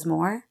do those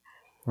more.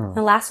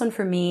 The last one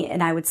for me,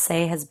 and I would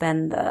say has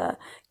been the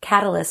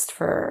catalyst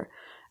for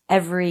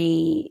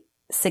every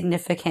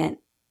significant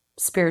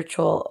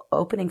spiritual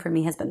opening for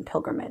me, has been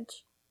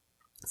pilgrimage.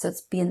 So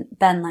it's been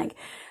like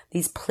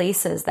these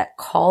places that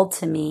called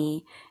to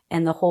me,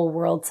 and the whole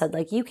world said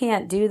like, you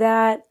can't do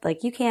that.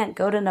 Like you can't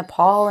go to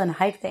Nepal and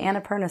hike the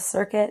Annapurna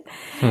circuit.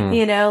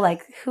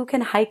 Like who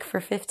can hike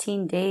for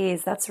 15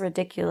 days? That's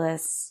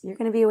ridiculous. You're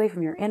going to be away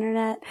from your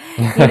internet.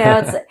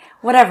 It's like,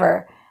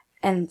 whatever.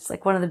 And it's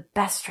like one of the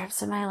best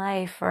trips of my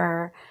life.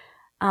 Or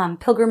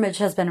pilgrimage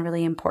has been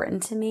really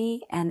important to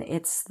me. And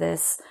it's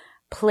this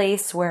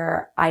place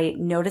where I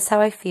notice how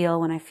I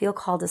feel when I feel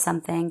called to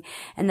something.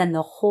 And then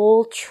the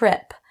whole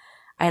trip,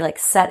 I like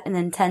set an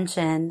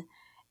intention,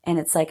 and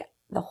it's like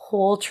the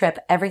whole trip,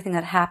 everything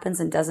that happens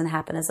and doesn't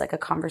happen is like a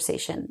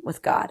conversation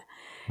with God.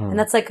 And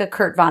that's like a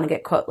Kurt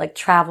Vonnegut quote, like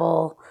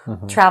travel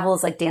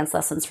is like dance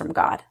lessons from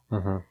God.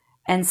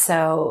 And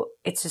so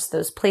it's just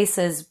those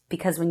places,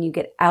 because when you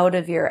get out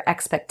of your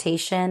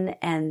expectation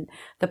and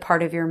the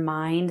part of your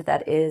mind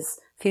that is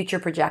future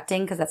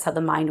projecting, because that's how the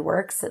mind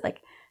works, it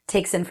like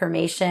takes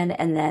information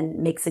and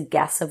then makes a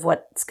guess of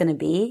what it's going to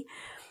be.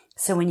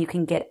 So when you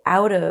can get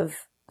out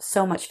of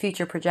so much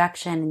future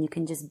projection and you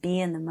can just be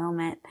in the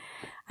moment,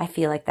 I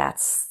feel like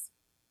that's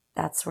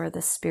where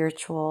the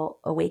spiritual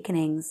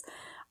awakenings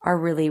are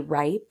really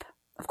ripe.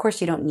 Of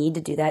course, you don't need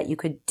to do that. You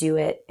could do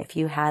it if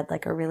you had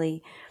like a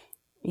really,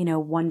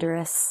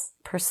 wondrous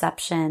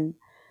perception.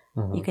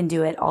 You can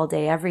do it all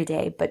day, every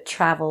day, but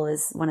travel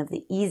is one of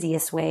the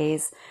easiest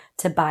ways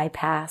to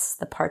bypass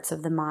the parts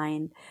of the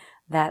mind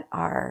that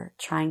are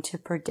trying to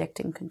predict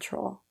and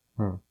control.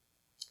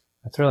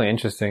 That's really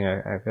interesting.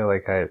 I feel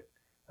like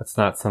That's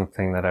not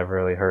something that I've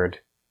really heard,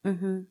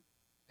 Mm-hmm.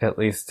 at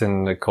least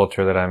in the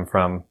culture that I'm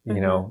from. Mm-hmm.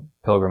 You know,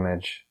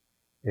 pilgrimage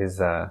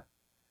is,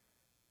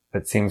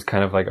 it seems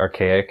kind of like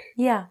archaic.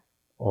 Yeah.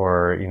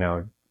 Or, you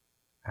know,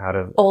 out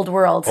of old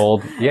world.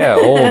 Old,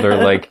 or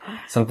like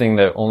something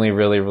that only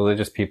really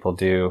religious people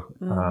do.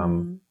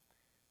 Mm-hmm.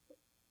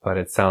 But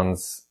it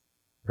sounds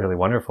really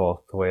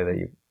wonderful the way that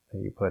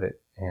you put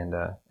it. And,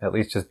 at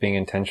least just being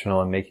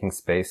intentional and making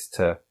space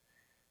to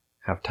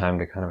have time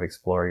to kind of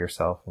explore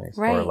yourself and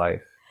explore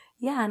life.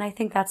 Yeah. And I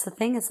think that's the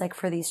thing is like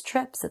for these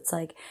trips, it's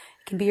like,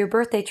 it can be your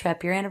birthday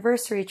trip, your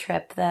anniversary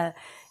trip,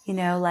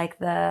 like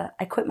the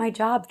I quit my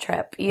job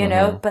trip,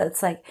 Mm-hmm. but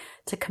it's like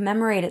to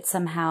commemorate it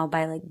somehow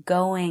by like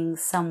going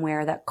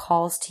somewhere that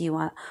calls to you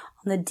on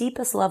the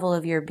deepest level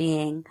of your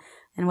being.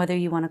 And whether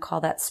you want to call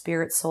that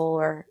spirit, soul,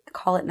 or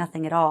call it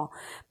nothing at all,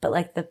 but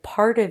like the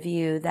part of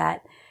you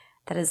that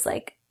is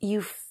like,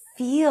 you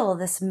feel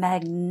this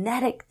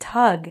magnetic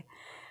tug.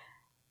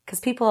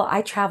 Because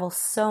I travel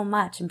so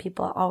much and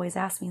people always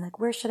ask me like,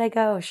 where should I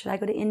go? Should I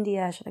go to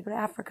India? Should I go to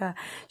Africa?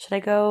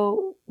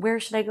 Where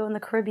should I go in the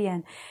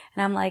Caribbean?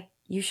 And I'm like,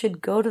 you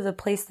should go to the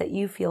place that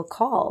you feel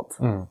called.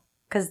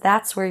 Because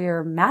that's where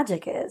your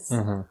magic is.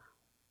 Mm-hmm.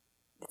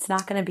 It's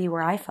not going to be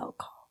where I felt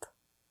called.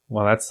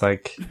 Well, that's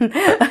like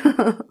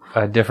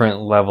a different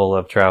level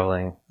of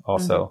traveling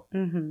also,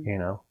 mm-hmm. you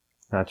know,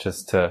 not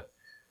just to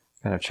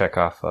kind of check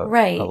off a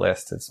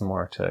list. It's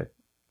more to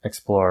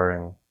explore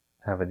and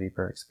have a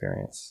deeper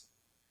experience,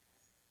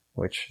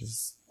 which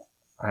is,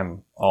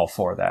 I'm all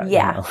for that.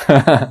 Yeah. You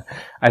know?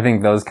 I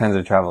think those kinds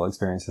of travel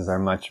experiences are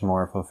much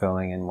more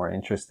fulfilling and more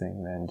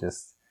interesting than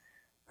just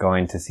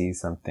going to see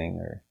something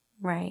or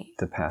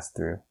to pass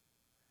through.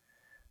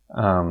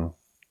 Well,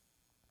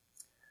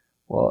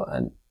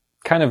 and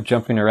kind of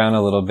jumping around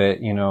a little bit,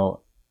 you know,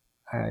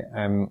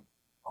 I'm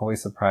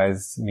always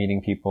surprised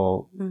meeting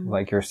people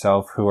like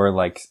yourself who are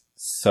like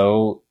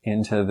so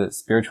into the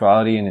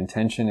spirituality and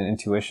intention and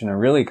intuition and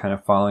really kind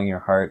of following your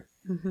heart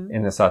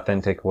in this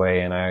authentic way.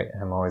 And I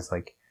am always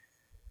like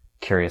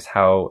curious,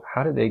 how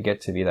did they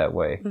get to be that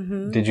way?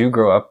 Did you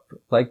grow up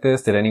like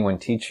this? Did anyone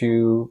teach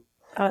you,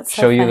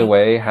 show you the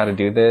way, how to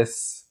do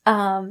this?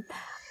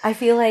 I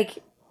feel like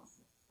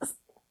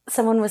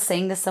someone was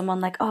saying to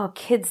someone like, oh,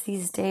 kids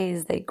these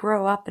days, they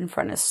grow up in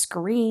front of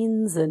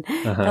screens and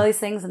all these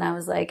things. And I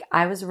was like,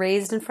 I was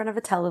raised in front of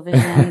a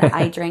television.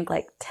 I drank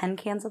like 10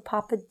 cans of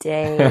pop a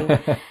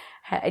day.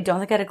 I don't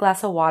think I had a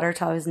glass of water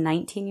till I was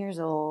 19 years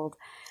old.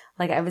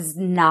 Like I was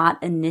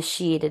not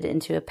initiated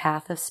into a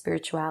path of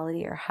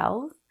spirituality or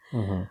health.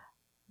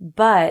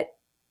 But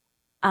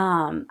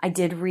I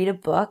did read a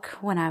book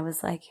when I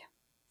was like,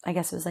 I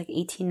guess it was like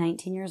 18,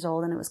 19 years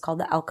old. And it was called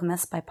The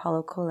Alchemist by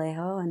Paulo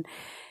Coelho. And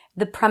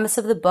the premise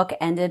of the book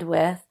ended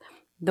with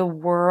the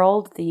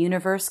world, the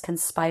universe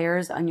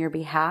conspires on your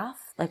behalf,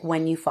 like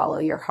when you follow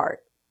your heart.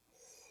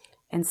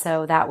 And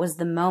so that was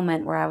the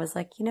moment where I was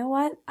like, you know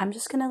what? I'm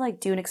just going to like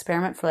do an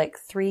experiment for like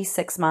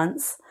 3-6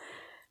 months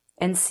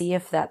and see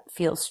if that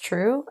feels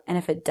true. And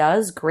if it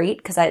does, great,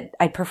 because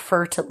I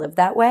prefer to live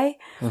that way.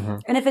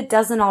 And if it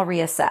doesn't, I'll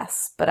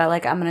reassess. But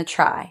I'm going to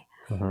try.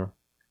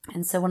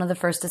 And so one of the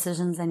first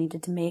decisions I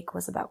needed to make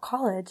was about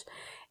college.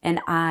 And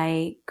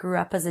I grew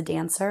up as a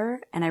dancer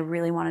and I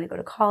really wanted to go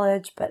to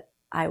college, but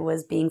I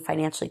was being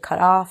financially cut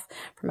off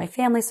from my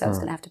family, so I was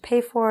going to have to pay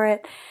for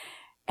it.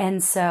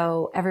 And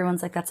so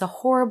everyone's like, that's a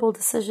horrible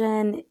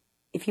decision.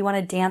 If you want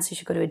to dance, you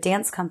should go to a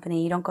dance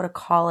company. You don't go to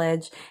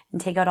college and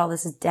take out all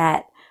this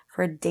debt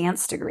for a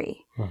dance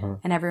degree.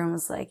 And everyone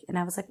was like, and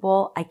I was like,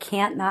 well, I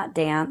can't not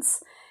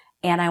dance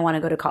and I want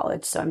to go to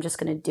college, so I'm just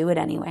going to do it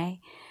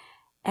anyway.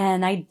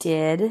 And I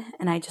did,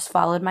 and I just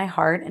followed my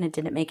heart, and it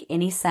didn't make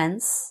any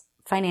sense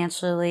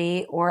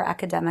financially or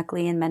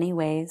academically in many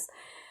ways.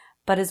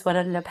 But what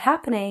ended up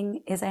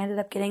happening is I ended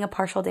up getting a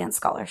partial dance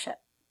scholarship.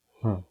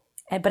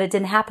 But it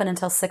didn't happen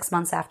until 6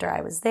 months after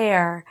I was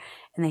there,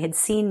 and they had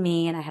seen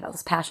me, and I had all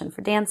this passion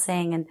for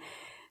dancing. And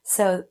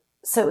so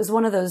it was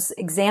one of those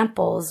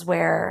examples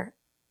where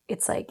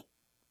it's like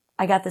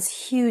I got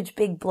this huge,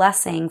 big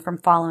blessing from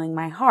following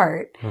my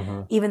heart,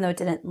 even though it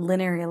didn't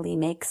linearly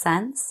make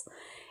sense.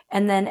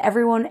 And then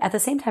at the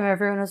same time,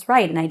 everyone was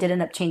right. And I did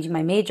end up changing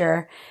my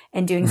major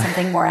and doing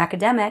something more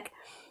academic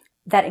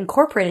that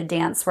incorporated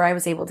dance where I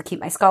was able to keep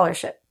my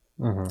scholarship.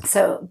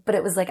 So, but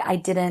it was like,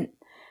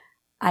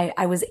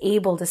 I was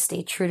able to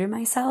stay true to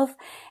myself.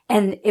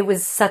 And it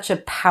was such a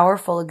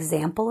powerful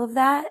example of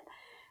that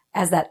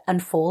as that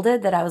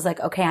unfolded that I was like,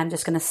 okay, I'm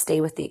just going to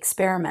stay with the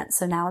experiment.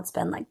 So now it's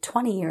been like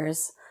 20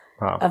 years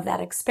of that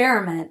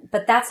experiment,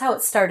 but that's how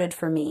it started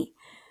for me.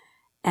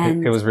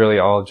 And it was really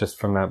all just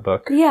from that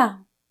book. Yeah.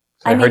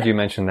 So I heard you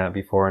mention that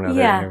before in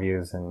other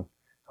interviews, and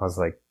I was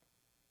like,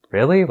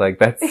 really? Like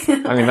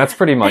that's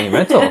pretty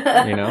monumental,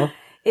 you know?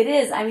 It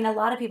is. I mean, a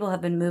lot of people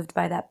have been moved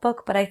by that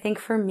book, but I think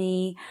for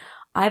me,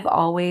 I've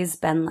always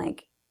been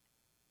like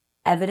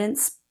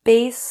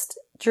evidence-based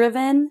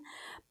driven,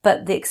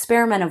 but the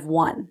experiment of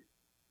one,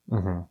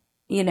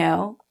 you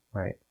know?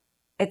 Right.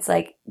 It's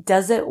like,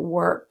 does it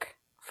work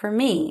for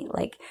me?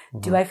 Like,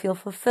 do I feel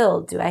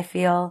fulfilled? Do I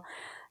feel,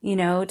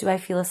 Do I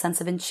feel a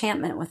sense of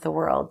enchantment with the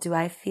world? Do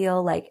I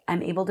feel like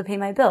I'm able to pay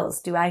my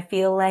bills? Do I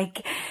feel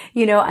like,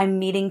 I'm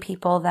meeting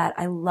people that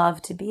I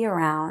love to be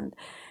around?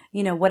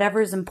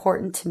 Whatever is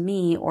important to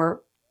me,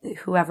 or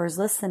whoever's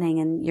listening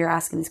and you're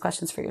asking these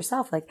questions for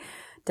yourself, like,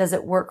 does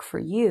it work for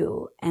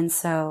you? And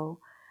so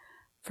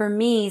for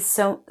me,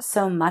 so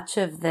much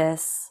of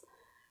this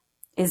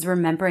is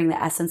remembering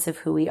the essence of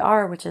who we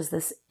are, which is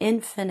this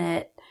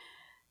infinite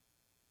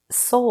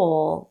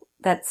soul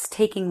that's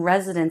taking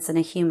residence in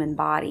a human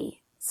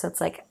body. So it's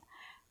like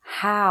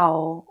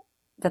how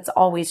that's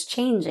always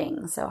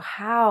changing. So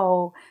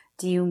how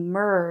do you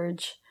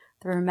merge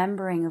the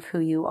remembering of who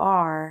you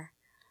are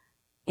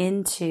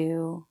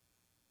into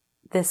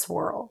this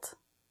world?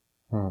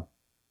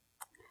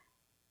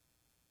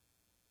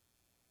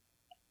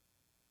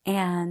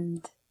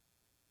 And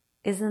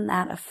isn't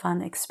that a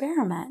fun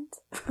experiment?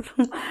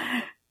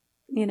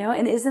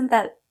 And isn't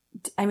that,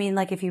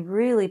 like if you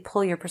really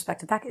pull your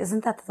perspective back,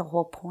 isn't that the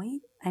whole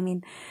point?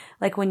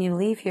 Like when you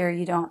leave here,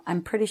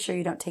 I'm pretty sure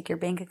you don't take your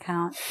bank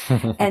account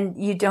and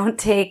you don't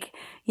take,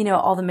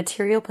 all the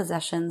material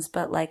possessions,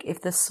 but like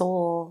if the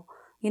soul,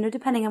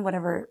 depending on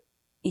whatever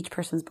each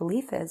person's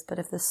belief is, but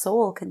if the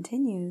soul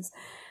continues,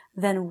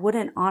 then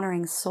wouldn't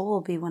honoring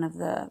soul be one of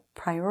the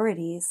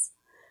priorities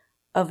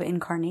of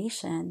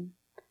incarnation?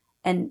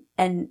 And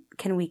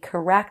can we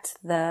correct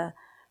the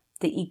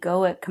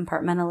egoic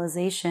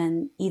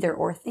compartmentalization, either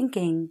or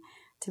thinking,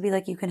 to be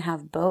like, you can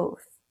have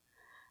both?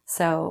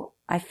 So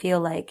I feel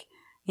like,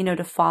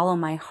 to follow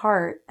my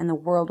heart and the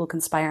world will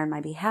conspire on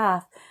my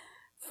behalf,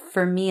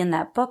 for me in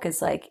that book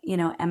is like,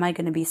 am I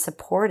going to be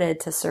supported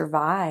to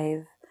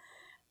survive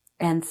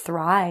and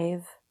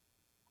thrive?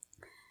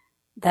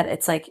 That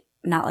it's like,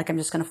 not like I'm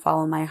just going to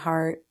follow my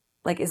heart.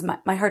 Like, is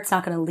my heart's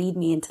not going to lead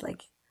me into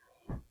like,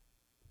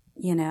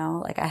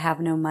 like I have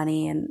no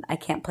money and I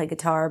can't play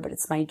guitar, but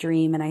it's my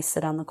dream and I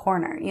sit on the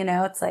corner,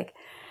 it's like.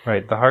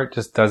 Right. The heart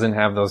just doesn't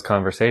have those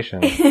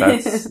conversations.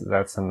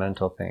 That's a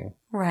mental thing.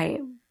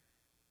 Right.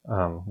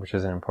 Which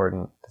is an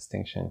important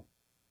distinction.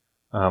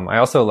 I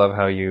also love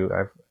how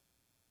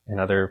in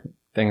other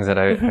things that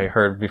I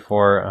heard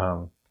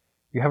before,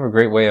 you have a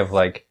great way of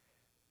like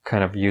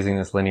kind of using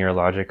this linear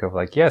logic of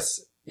like,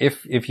 yes,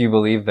 if you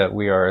believe that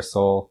we are a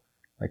soul,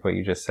 like what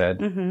you just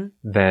said,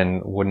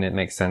 then wouldn't it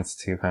make sense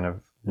to kind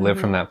of live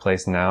from that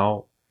place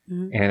now?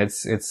 And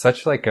it's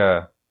such like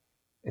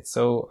it's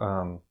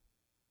so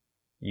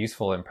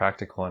useful and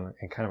practical and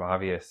kind of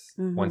obvious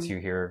once you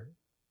hear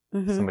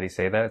somebody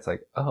say that. It's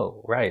like,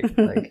 oh, right.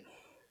 Like,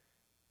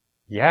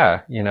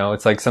 yeah,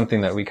 it's like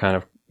something that we kind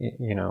of,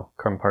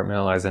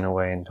 compartmentalize in a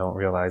way and don't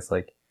realize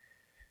like,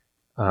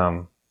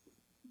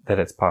 that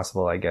it's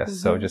possible, I guess.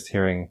 So just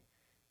hearing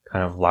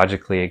kind of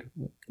logically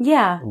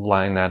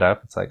line that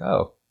up, it's like,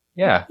 oh,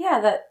 yeah.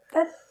 Yeah,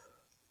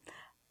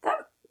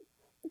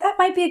 that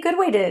might be a good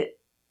way to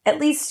at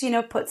least,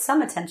 put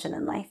some attention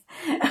in life.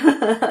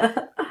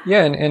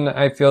 Yeah. And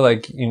I feel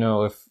like,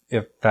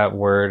 if that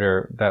word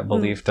or that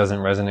belief doesn't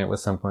resonate with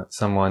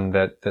someone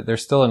that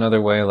there's still another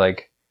way,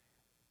 like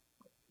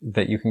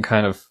that you can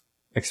kind of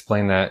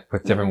explain that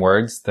with different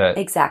words that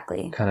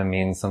exactly kind of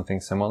means something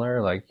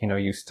similar. Like,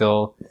 you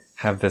still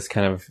have this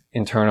kind of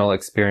internal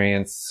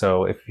experience.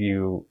 So if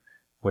you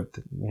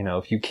would,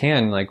 if you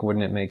can, like,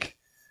 wouldn't it make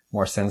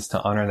more sense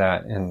to honor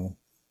that in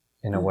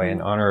a way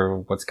and honor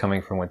what's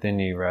coming from within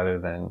you rather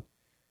than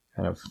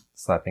kind of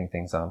slapping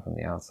things on from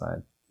the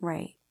outside?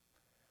 Right.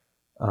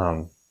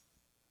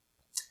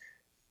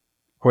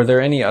 Were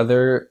there any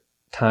other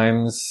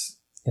times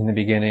in the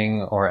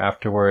beginning or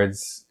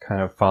afterwards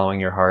kind of following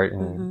your heart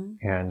and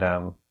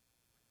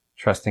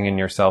trusting in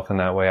yourself in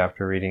that way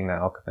after reading The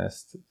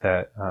Alchemist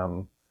that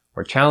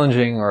were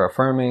challenging or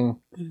affirming?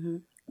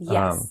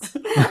 Yes.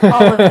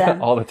 All of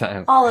them. All the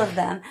time. All of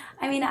them.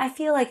 I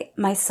feel like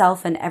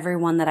myself and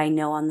everyone that I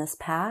know on this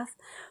path,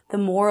 the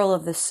moral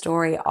of the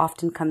story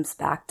often comes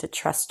back to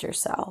trust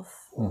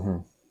yourself.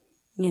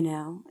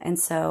 And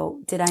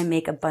so did I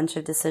make a bunch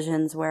of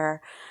decisions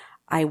where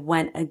I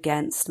went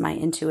against my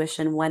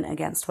intuition, went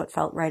against what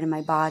felt right in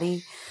my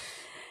body?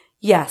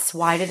 Yes.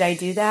 Why did I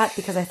do that?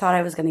 Because I thought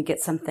I was going to get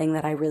something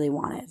that I really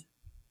wanted.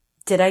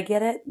 Did I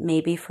get it?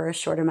 Maybe for a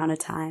short amount of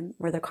time.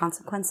 Were there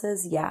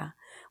consequences? Yeah.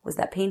 Was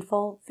that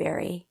painful?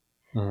 Very.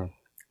 And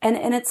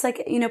it's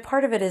like,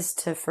 part of it is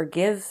to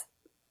forgive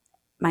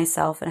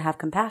myself and have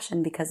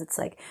compassion, because it's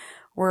like,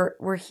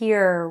 we're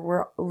here,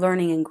 we're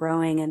learning and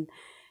growing. And,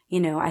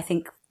 I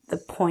think the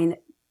point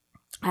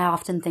I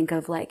often think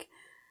of, like,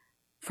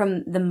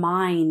 from the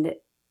mind,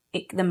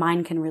 the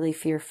mind can really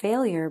fear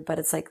failure, but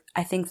it's like,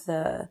 I think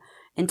the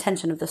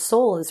intention of the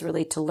soul is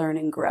really to learn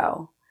and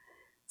grow.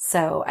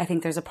 So I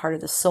think there's a part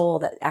of the soul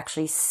that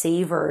actually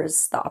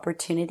savors the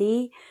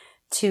opportunity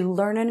to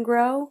learn and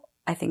grow.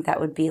 I think that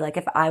would be like,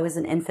 if I was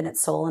an infinite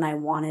soul and I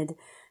wanted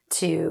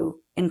to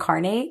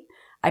incarnate,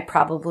 I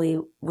probably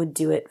would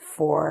do it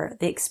for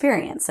the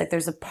experience. Like,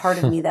 there's a part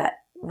of me that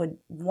would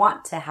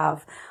want to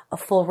have a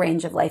full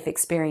range of life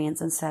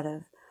experience instead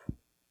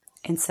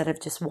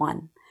of just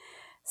one.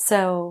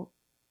 So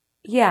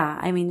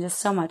yeah, just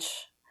so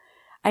much.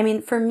 I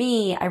mean, for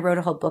me, I wrote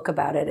a whole book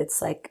about it.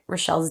 It's like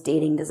Rochelle's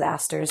dating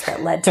disasters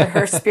that led to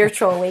her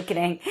spiritual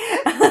awakening.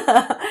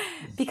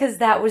 Because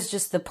that was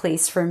just the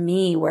place for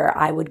me where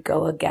I would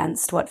go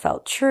against what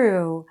felt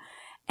true.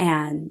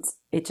 And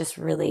it just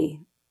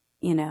really,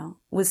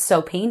 was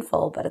so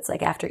painful. But it's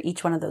like after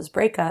each one of those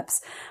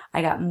breakups,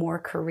 I got more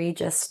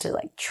courageous to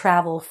like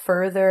travel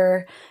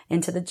further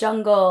into the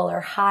jungle or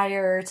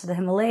higher to the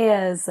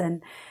Himalayas.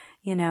 And,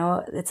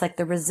 it's like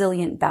the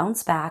resilient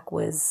bounce back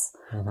was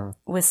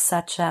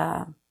such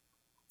a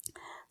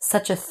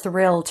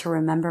thrill to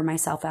remember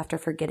myself after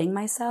forgetting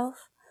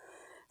myself.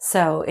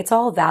 So it's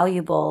all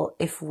valuable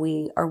if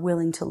we are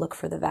willing to look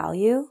for the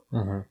value.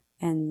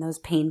 And those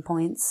pain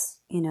points,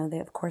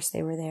 of course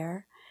they were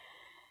there.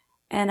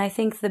 And I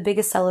think the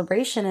biggest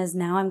celebration is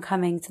now I'm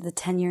coming to the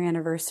 10-year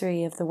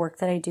anniversary of the work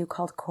that I do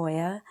called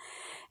Koya.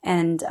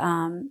 And,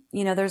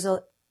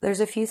 there's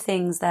a few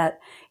things that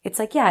it's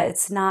like, yeah,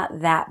 it's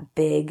not that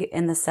big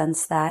in the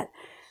sense that,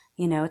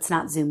 it's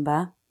not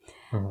Zumba.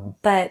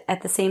 But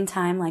at the same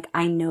time, like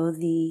I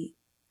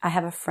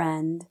have a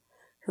friend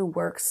who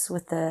works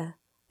with the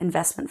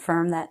investment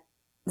firm that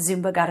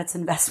Zumba got its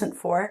investment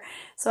for.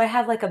 So I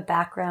have like a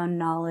background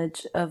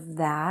knowledge of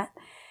that.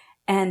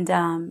 And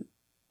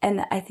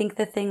I think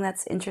the thing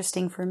that's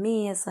interesting for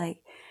me is like,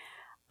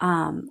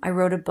 I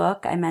wrote a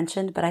book I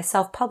mentioned, but I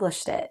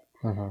self-published it.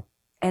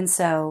 And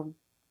so,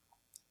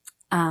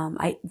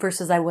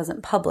 versus I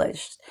wasn't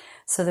published.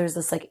 So there's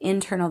this like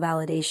internal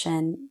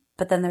validation,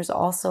 but then there's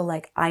also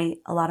like, a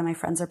lot of my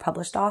friends are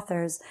published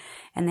authors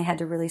and they had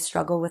to really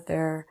struggle with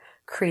their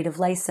creative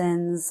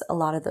license. A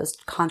lot of those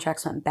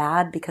contracts went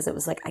bad because it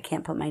was like, I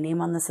can't put my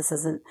name on this. This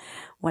isn't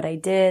what I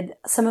did.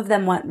 Some of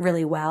them went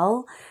really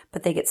well,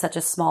 but they get such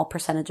a small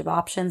percentage of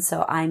options.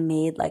 So I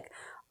made like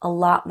a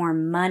lot more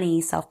money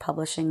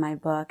self-publishing my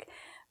book,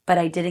 but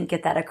I didn't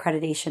get that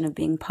accreditation of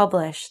being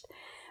published.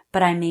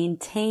 But I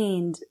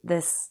maintained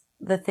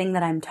the thing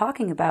that I'm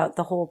talking about,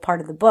 the whole part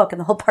of the book and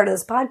the whole part of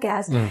this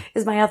podcast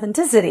is my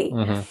authenticity,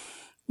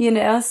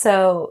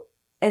 So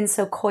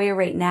Koya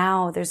right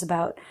now, there's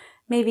about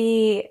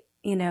maybe,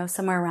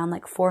 somewhere around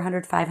like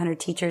 400, 500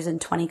 teachers in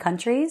 20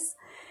 countries.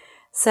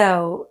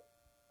 So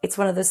it's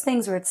one of those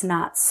things where it's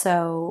not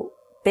so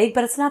big,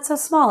 but it's not so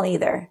small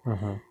either.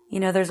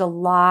 There's a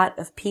lot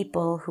of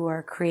people who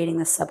are creating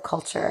this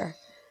subculture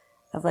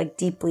of like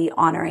deeply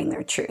honoring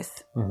their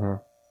truth.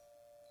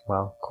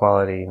 Well,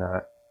 quality,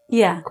 not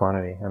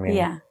quantity. I mean,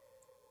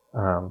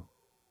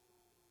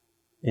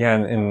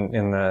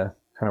 in the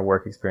kind of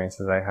work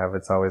experiences I have,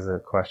 it's always a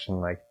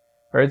question like,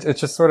 or it's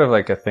just sort of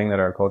like a thing that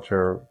our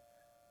culture,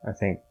 I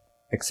think,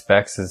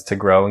 expects is to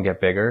grow and get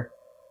bigger.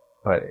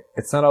 But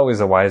it's not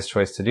always a wise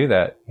choice to do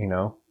that,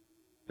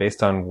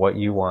 based on what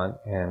you want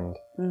and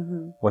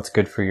what's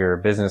good for your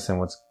business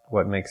and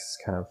what makes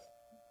kind of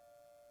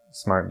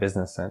smart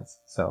business sense.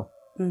 So,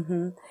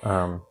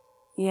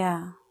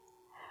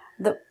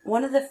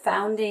 one of the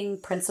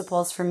founding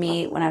principles for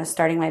me when I was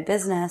starting my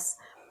business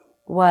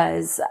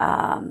was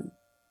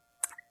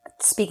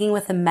speaking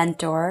with a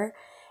mentor.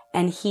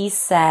 And he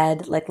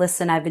said, like,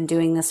 listen, I've been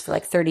doing this for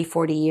like 30,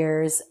 40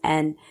 years.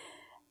 And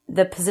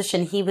the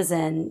position he was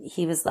in,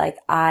 he was like,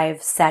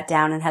 I've sat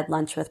down and had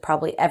lunch with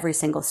probably every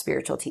single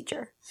spiritual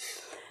teacher.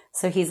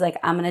 So he's like,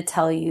 I'm going to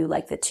tell you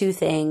like the 2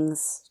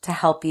 things to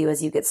help you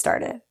as you get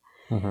started.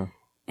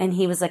 And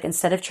he was like,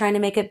 instead of trying to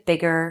make it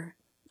bigger,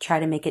 try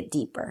to make it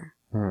deeper.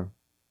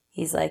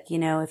 He's like,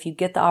 if you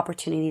get the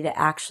opportunity to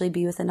actually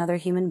be with another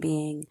human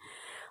being,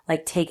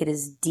 like take it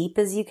as deep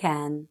as you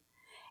can.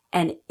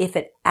 And if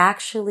it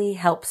actually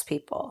helps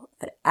people,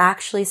 if it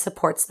actually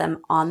supports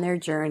them on their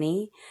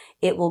journey,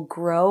 it will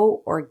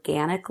grow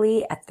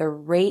organically at the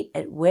rate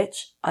at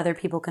which other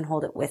people can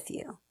hold it with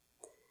you.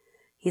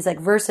 He's like,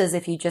 versus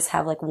if you just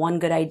have like one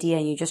good idea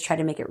and you just try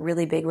to make it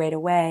really big right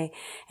away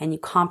and you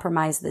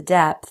compromise the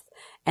depth,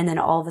 and then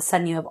all of a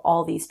sudden you have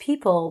all these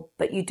people,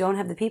 but you don't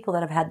have the people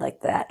that have had like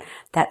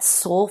that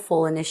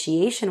soulful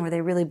initiation where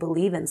they really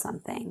believe in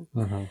something.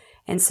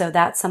 And so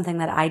that's something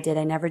that I did.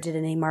 I never did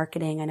any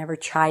marketing. I never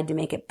tried to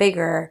make it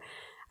bigger.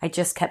 I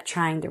just kept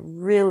trying to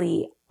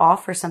really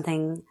offer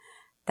something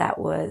that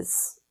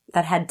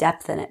had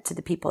depth in it to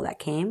the people that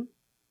came.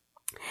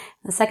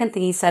 The second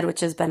thing he said,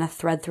 which has been a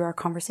thread through our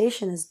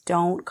conversation, is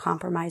don't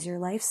compromise your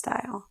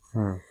lifestyle.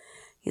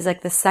 He's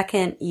like, the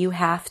second you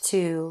have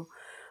to,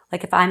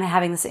 like if I'm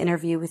having this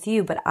interview with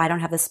you, but I don't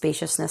have the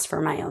spaciousness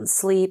for my own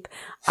sleep,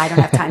 I don't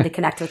have time to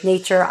connect with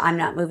nature, I'm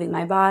not moving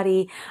my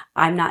body,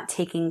 I'm not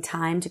taking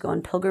time to go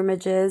on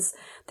pilgrimages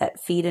that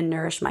feed and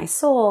nourish my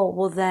soul,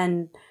 well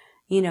then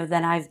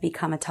I've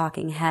become a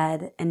talking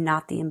head and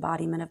not the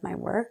embodiment of my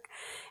work.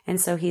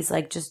 And so he's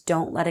like, just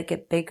don't let it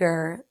get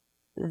bigger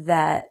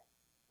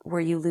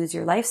where you lose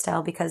your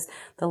lifestyle, because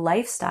the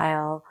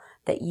lifestyle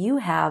that you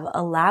have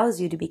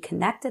allows you to be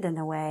connected in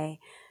a way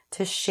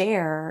to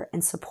share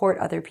and support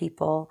other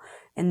people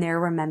in their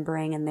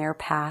remembering and their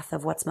path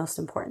of what's most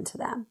important to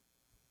them.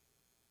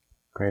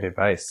 Great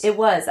advice. It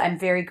was. I'm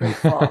very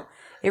grateful.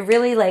 It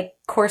really like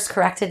course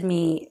corrected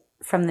me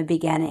from the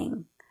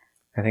beginning.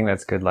 I think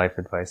that's good life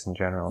advice in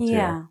general too.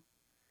 Yeah.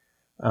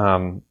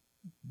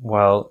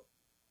 Well,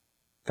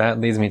 that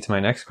leads me to my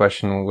next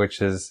question,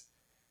 which is,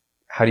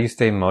 how do you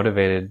stay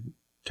motivated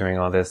during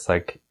all this?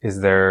 Like,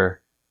 is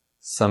there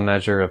some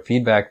measure of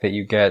feedback that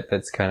you get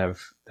that's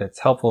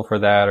helpful for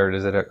that, or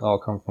does it all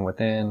come from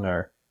within,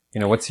 or,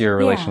 what's your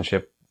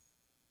relationship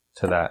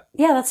to that?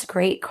 Yeah, that's a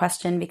great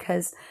question,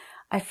 because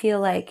I feel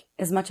like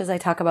as much as I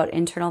talk about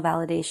internal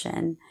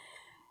validation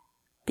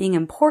being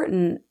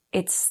important,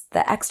 it's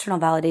the external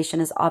validation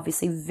is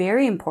obviously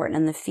very important,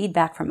 and the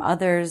feedback from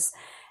others,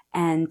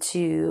 and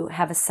to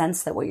have a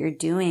sense that what you're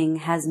doing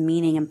has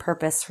meaning and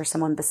purpose for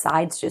someone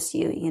besides just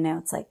you.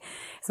 It's like,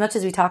 as much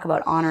as we talk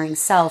about honoring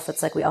self,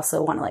 it's like we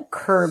also want to like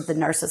curb the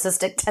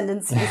narcissistic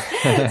tendencies.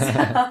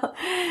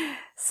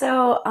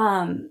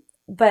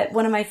 But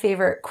one of my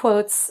favorite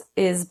quotes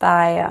is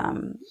by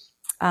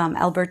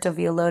Alberto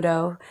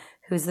Villoldo,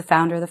 who's the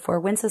founder of the Four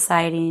Wind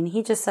Society. And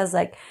he just says,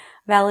 like,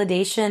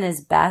 validation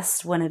is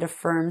best when it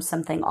affirms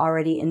something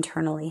already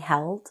internally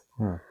held.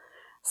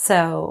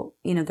 So,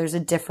 there's a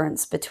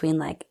difference between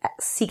like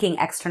seeking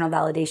external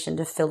validation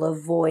to fill a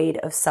void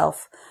of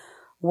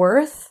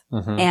self-worth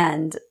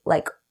and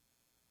like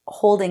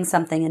holding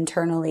something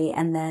internally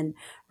and then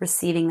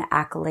receiving the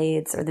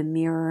accolades or the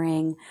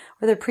mirroring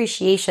or the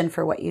appreciation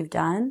for what you've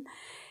done.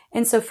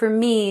 And so for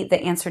me,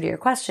 the answer to your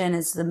question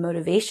is the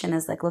motivation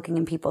is like looking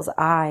in people's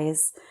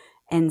eyes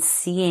and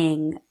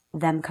seeing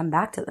them come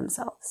back to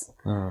themselves.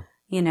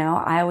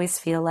 I always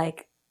feel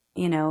like,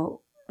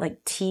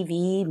 like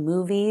TV,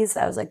 movies,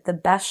 I was like, the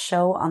best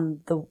show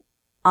on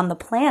the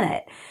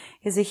planet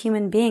is a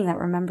human being that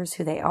remembers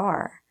who they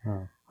are.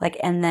 Like,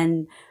 and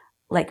then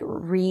like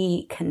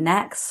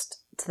reconnects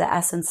to the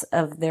essence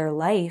of their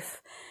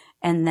life.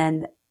 And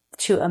then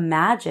to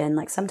imagine,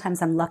 like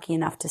sometimes I'm lucky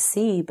enough to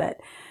see, but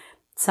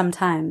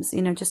sometimes,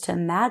 just to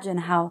imagine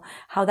how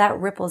that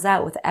ripples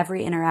out with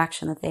every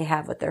interaction that they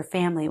have with their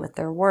family, with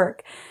their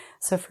work.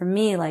 So for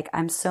me, like,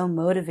 I'm so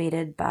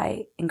motivated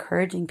by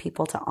encouraging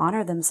people to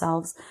honor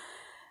themselves,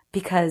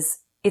 because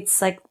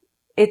it's like,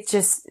 it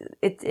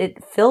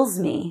fills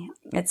me.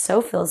 It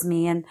so fills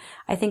me. And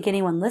I think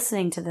anyone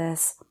listening to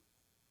this,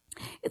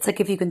 it's like,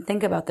 if you can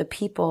think about the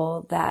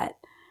people that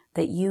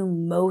you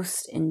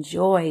most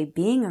enjoy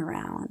being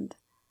around,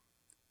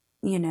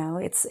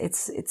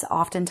 it's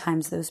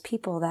oftentimes those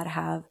people that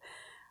have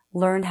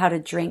learned how to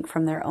drink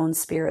from their own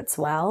spirit's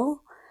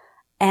well.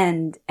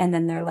 And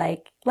then they're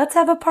like, let's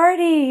have a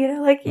party,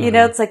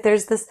 it's like,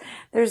 there's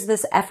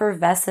this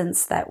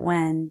effervescence that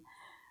when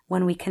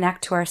we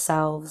connect to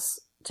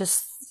ourselves,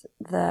 just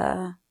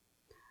the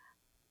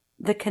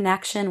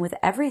connection with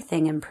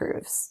everything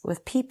improves,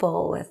 with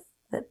people, with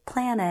the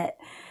planet,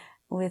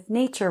 with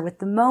nature, with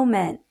the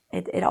moment.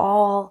 It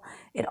all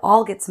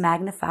gets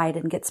magnified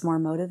and gets more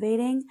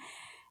motivating.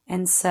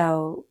 And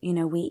so,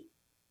 we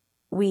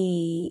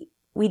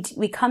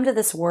come to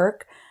this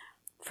work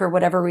for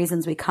whatever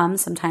reasons we come.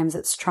 Sometimes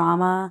it's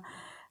trauma.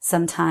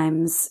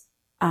 Sometimes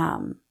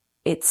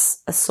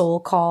it's a soul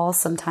call.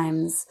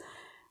 Sometimes,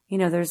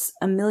 there's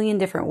a million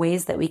different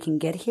ways that we can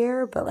get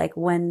here. But like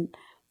when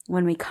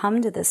we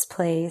come to this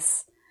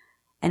place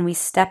and we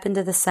step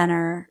into the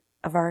center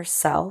of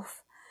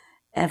ourself,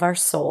 of our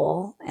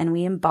soul, and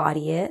we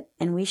embody it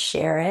and we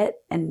share it.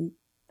 And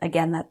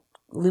again, that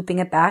looping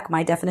it back,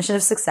 my definition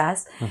of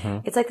success,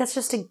 it's like, that's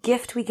just a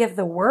gift we give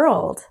the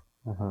world.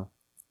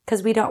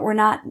 Because we're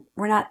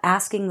not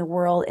asking the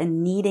world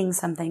and needing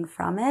something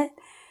from it.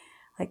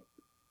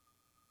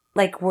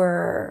 Like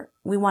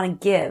we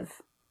want to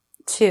give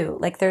too.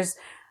 Like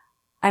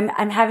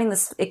I'm having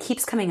this, it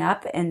keeps coming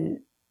up,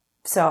 and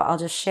so I'll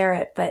just share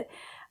it. But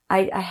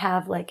I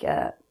have like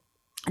an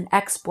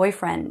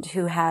ex-boyfriend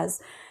who has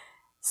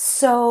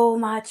so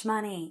much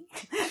money.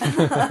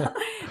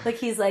 Like,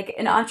 he's like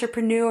an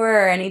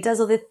entrepreneur and he does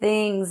all the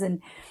things,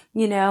 and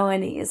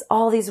and he has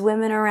all these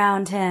women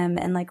around him,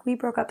 and like, we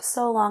broke up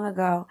so long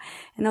ago,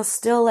 and he'll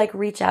still like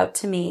reach out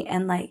to me,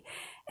 and like,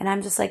 and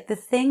I'm just like, the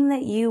thing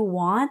that you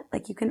want,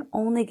 like, you can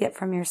only get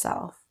from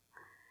yourself.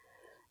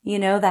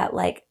 That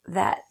like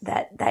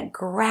that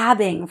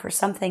grabbing for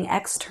something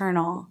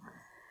external.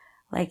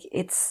 Like,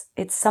 it's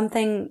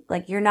something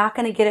like, you're not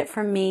going to get it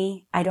from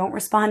me. I don't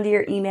respond to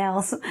your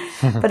emails,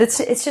 but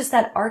it's just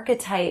that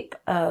archetype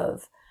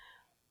of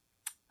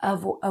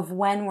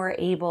when we're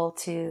able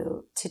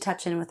to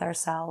touch in with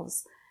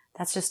ourselves.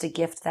 That's just a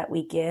gift that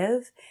we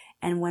give.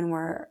 And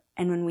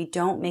when we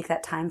don't make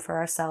that time for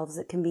ourselves,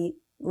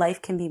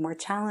 life can be more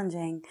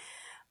challenging,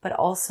 but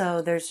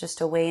also there's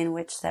just a way in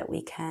which that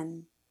we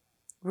can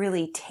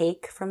really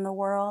take from the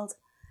world,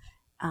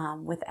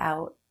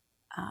 without,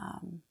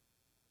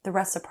 the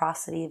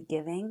reciprocity of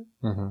giving,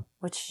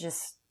 which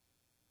just,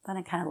 then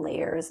it kind of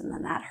layers, and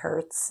then that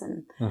hurts.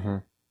 And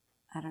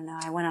I don't know,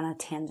 I went on a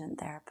tangent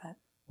there, but.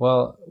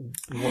 Well,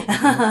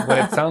 what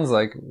it sounds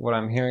like, what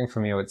I'm hearing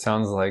from you, it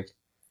sounds like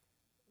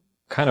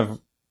kind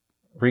of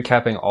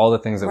recapping all the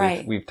things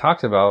that we've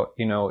talked about.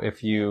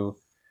 If you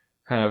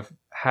kind of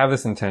have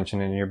this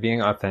intention and you're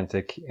being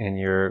authentic and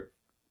you're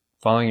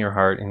following your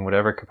heart in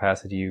whatever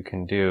capacity you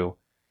can do,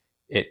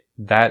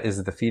 that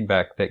is the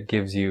feedback that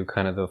gives you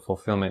kind of the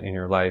fulfillment in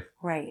your life.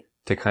 Right.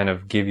 To kind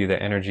of give you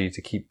the energy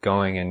to keep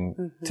going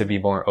and to be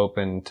more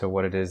open to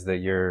what it is that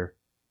you're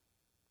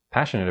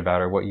passionate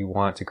about or what you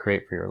want to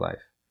create for your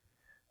life.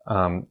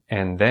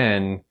 And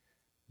then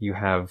you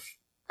have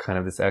kind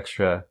of this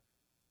extra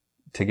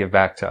to give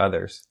back to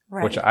others,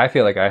 right. which I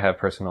feel like I have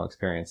personal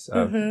experience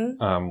of,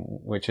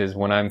 which is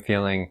when I'm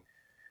feeling,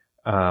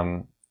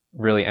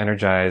 really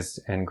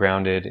energized and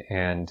grounded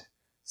and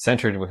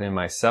centered within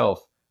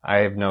myself.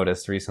 I've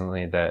noticed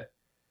recently that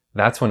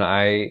that's when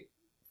I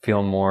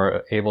feel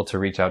more able to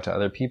reach out to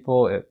other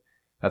people.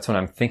 That's when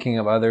I'm thinking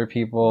of other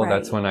people. Right.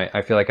 That's when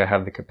I feel like I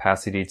have the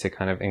capacity to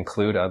kind of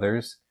include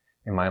others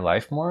in my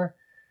life more,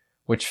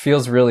 which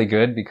feels really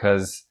good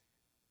because,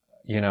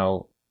 you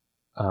know,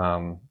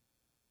 I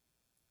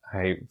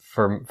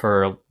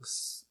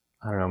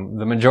don't know,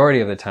 the majority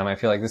of the time, I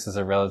feel like this is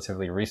a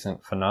relatively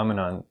recent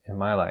phenomenon in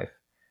my life.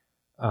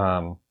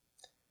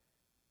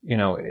 You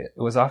know, it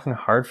was often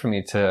hard for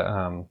me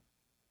to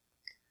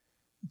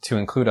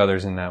include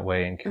others in that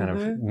way and kind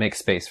of make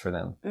space for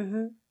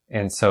them.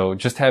 And so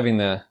just having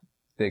the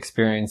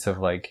experience of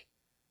like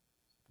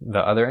the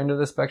other end of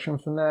the spectrum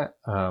from that,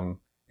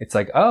 it's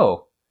like,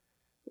 oh,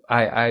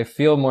 I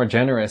feel more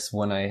generous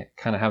when I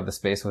kind of have the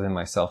space within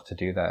myself to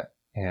do that.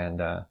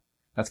 And,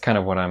 that's kind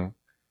of what I'm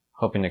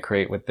hoping to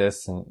create with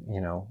this and, you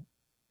know,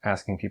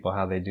 asking people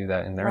how they do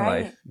that in their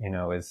life, you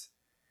know, is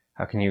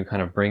how can you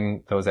kind of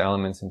bring those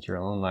elements into your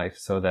own life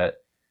so that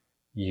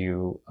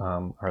you,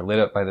 are lit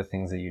up by the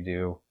things that you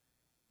do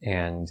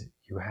and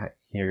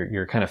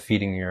you're kind of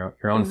feeding your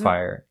own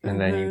fire and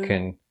then you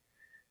can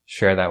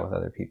share that with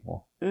other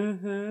people.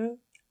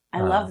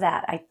 I love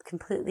that. I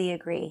completely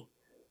agree.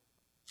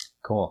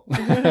 Cool.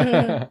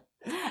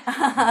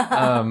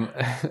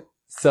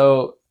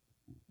 So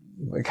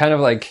kind of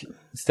like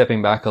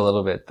stepping back a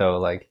little bit though,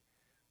 like,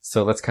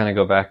 so let's kind of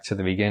go back to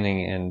the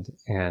beginning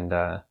and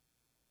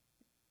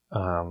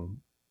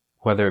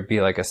whether it be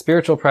like a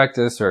spiritual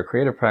practice or a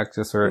creative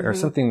practice or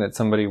something that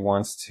somebody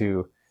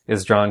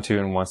is drawn to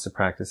and wants to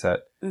practice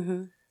at.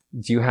 Do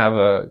you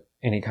have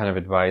any kind of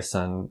advice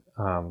on,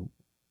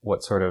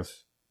 what sort of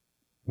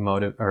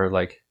motive or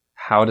like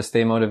how to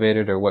stay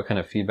motivated or what kind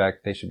of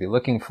feedback they should be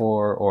looking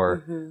for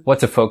or what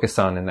to focus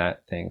on in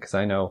that thing? Cause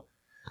I know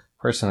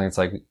personally it's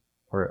like,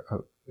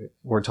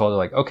 we're told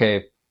like,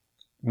 okay,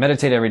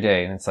 meditate every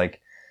day. And it's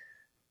like,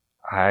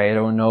 I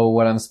don't know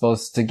what I'm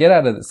supposed to get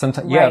out of it.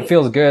 Sometimes, yeah, it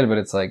feels good, but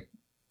it's like,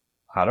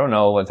 I don't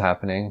know what's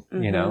happening,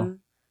 you know?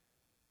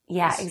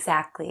 Yeah,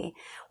 exactly.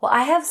 Well,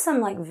 I have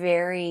some like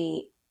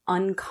very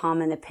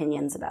uncommon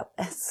opinions about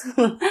this.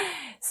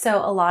 So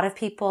a lot of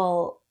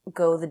people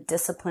go the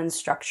discipline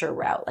structure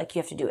route. Like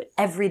you have to do it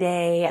every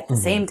day at the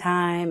same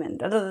time and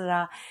da da da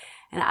da.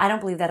 And I don't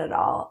believe that at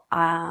all.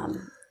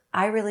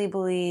 I really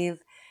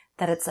believe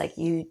that it's like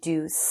you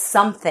do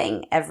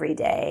something every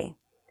day.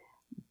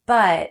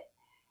 But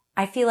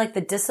I feel like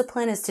the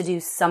discipline is to do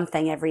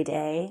something every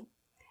day.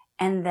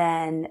 And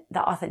then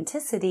the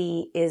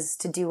authenticity is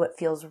to do what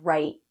feels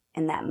right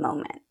in that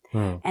moment.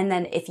 And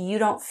then if you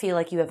don't feel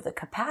like you have the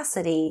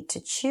capacity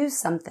to choose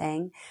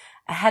something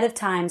ahead of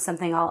time,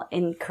 something I'll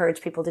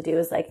encourage people to do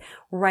is like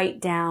write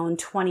down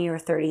 20 or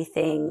 30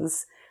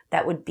 things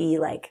that would be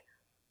like,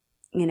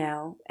 you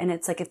know, and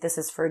it's like if this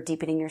is for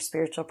deepening your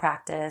spiritual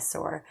practice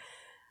or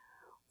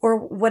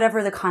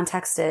whatever the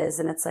context is.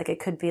 And it's like, it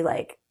could be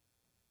like,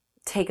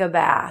 take a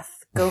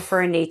bath, go for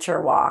a nature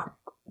walk,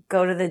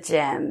 go to the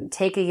gym,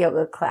 take a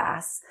yoga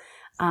class,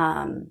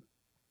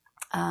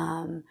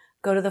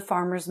 go to the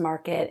farmer's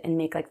market and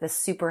make like this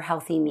super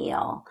healthy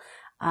meal,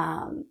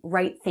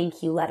 write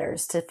thank you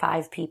letters to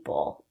 5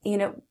 people. You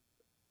know,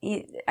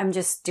 I'm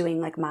just doing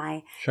like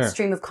my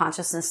stream of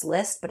consciousness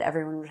list, but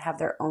everyone would have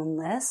their own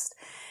list.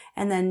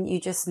 And then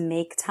you just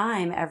make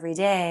time every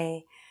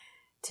day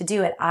to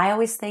do it. I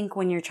always think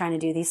when you're trying to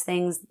do these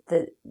things,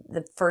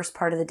 the first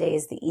part of the day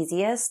is the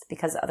easiest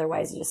because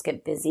otherwise you just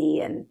get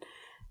busy and,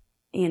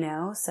 you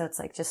know, so it's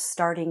like just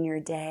starting your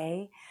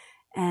day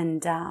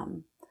and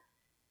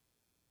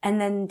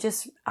then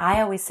just,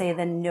 I always say,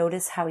 then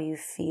notice how you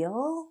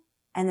feel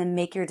and then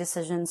make your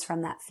decisions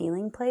from that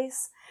feeling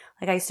place.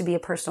 Like I used to be a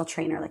personal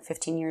trainer like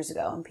 15 years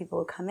ago and people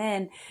would come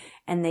in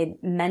and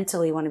they'd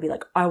mentally want to be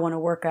like, I want to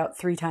work out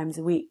 3 times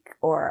a week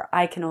or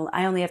I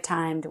only have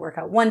time to work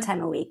out 1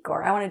 time a week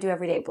or I want to do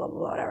every day, blah, blah,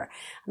 blah, whatever.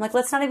 I'm like,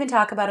 let's not even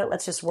talk about it.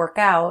 Let's just work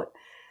out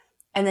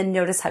and then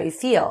notice how you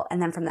feel.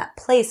 And then from that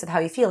place of how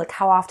you feel, like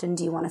how often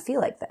do you want to feel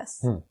like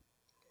this?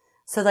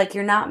 So like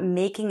you're not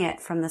making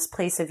it from this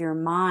place of your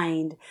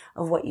mind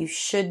of what you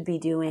should be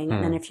doing.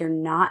 And then if you're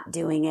not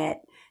doing it,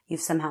 you've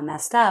somehow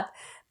messed up,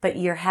 but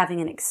you're having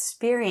an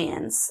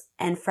experience.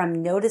 And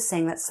from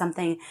noticing that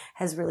something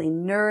has really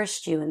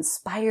nourished you,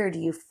 inspired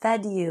you,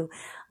 fed you,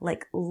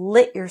 like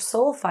lit your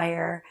soul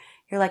fire,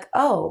 you're like,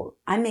 oh,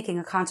 I'm making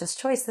a conscious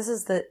choice. This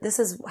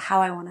is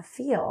how I want to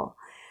feel.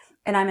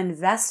 And I'm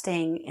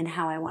investing in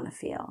how I want to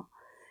feel.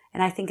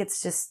 And I think I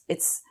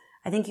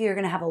think you're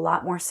going to have a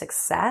lot more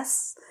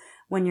success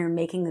when you're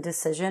making the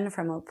decision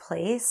from a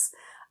place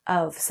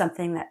of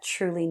something that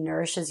truly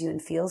nourishes you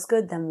and feels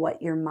good than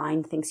what your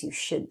mind thinks you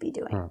should be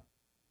doing.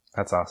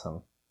 That's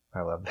awesome.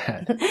 I love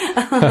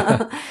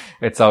that.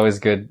 It's always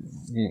good,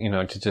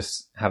 to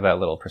just have that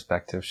little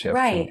perspective shift,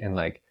 right? And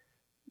like,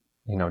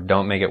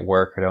 don't make it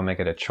work or don't make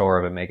it a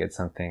chore, but make it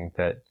something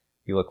that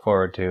you look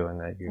forward to and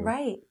that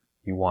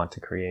you want to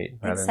create,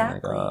 rather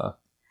than like,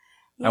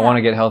 I want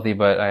to get healthy,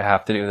 but I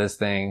have to do this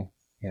thing,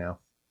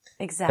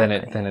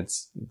 Exactly. Then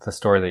it's the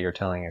story that you're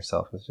telling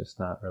yourself is just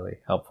not really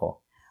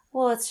helpful.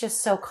 Well, it's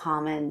just so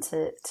common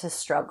to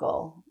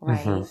struggle,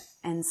 right?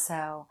 Mm-hmm. And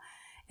so,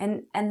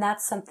 and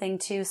that's something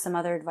too, some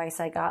other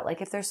advice I got,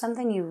 like if there's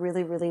something you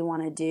really, really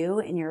want to do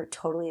and you're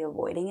totally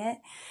avoiding it,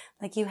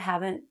 like you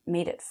haven't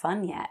made it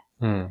fun yet,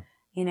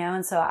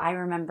 and so I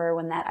remember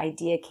when that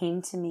idea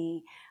came to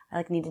me, I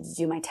like needed to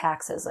do my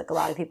taxes. Like a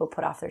lot of people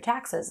put off their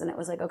taxes, and it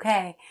was like,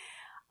 okay,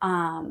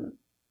 I'm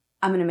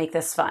going to make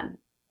this fun.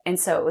 And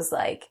so it was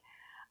like,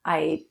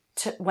 I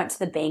went to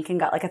the bank and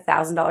got like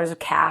 $1,000 of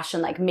cash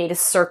and like made a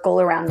circle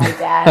around my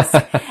desk.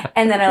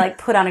 And then I like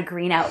put on a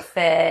green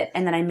outfit,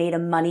 and then I made a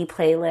money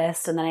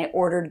playlist, and then I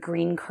ordered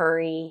green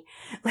curry.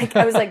 Like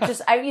I was like, I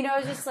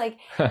was just like,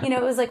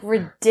 it was like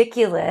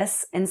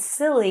ridiculous and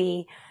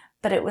silly,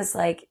 but it was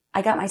like,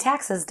 I got my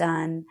taxes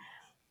done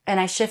and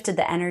I shifted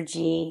the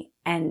energy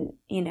and,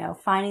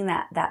 finding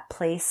that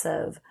place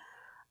of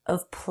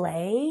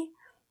play.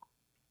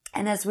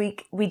 And as we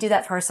do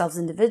that for ourselves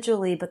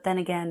individually, but then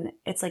again,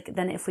 it's like,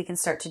 then if we can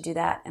start to do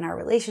that in our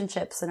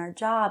relationships and our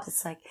jobs,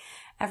 it's like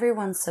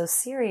everyone's so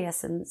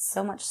serious and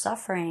so much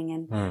suffering.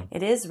 And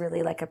it is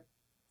really like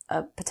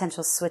a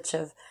potential switch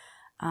of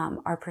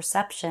our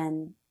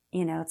perception.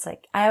 It's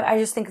like, I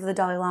just think of the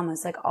Dalai Lama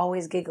as like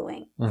always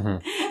giggling,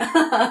 like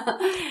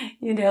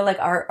like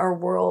our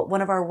world,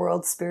 one of our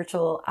world's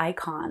spiritual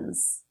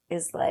icons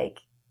is like,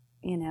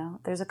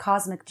 there's a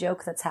cosmic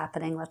joke that's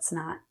happening. Let's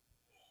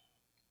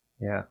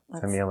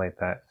emulate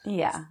that.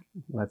 Yeah.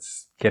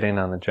 Let's get in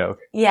on the joke.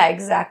 Yeah,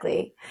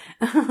 exactly.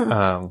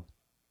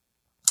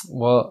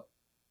 Well,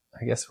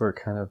 I guess we're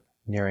kind of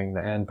nearing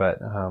the end, but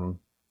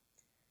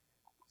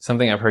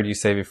something I've heard you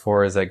say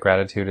before is that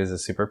gratitude is a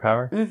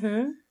superpower.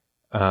 Mm-hmm.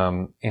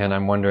 And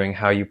I'm wondering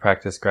how you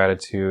practice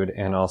gratitude,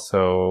 and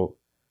also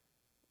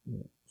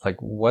like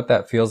what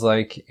that feels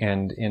like,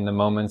 and in the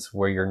moments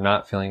where you're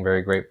not feeling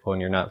very grateful and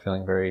you're not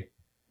feeling very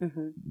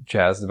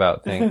jazzed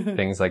about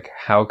things, like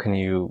how can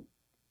you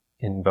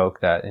invoke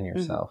that in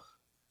yourself?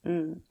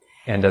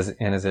 And is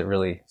it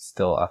really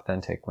still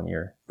authentic when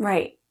you're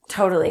right?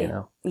 Totally.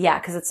 Yeah.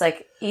 Cause it's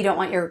like, you don't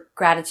want your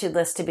gratitude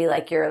list to be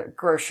like your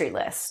grocery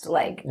list.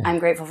 Like, I'm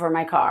grateful for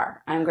my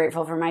car. I'm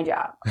grateful for my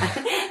job.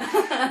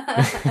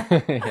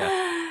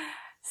 Yeah.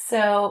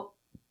 So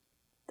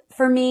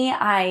for me,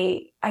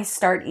 I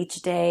start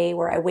each day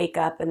where I wake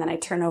up and then I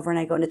turn over and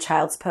I go into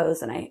child's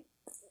pose and I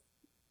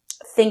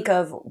think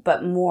of,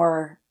 but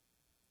more,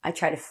 I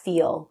try to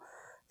feel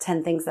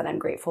 10 things that I'm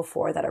grateful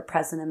for that are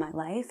present in my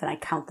life. And I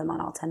count them on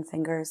all 10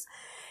 fingers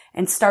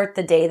and start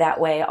the day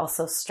that way,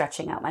 also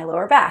stretching out my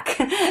lower back.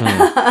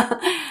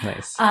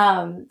 Nice.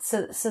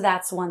 So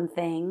that's one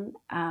thing.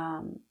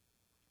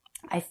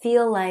 I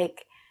feel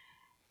like,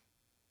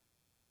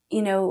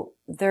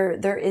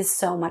 there is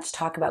so much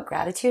talk about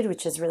gratitude,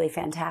 which is really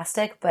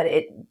fantastic, but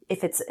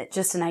if it's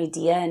just an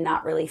idea and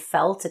not really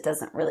felt, it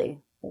doesn't really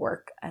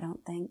work, I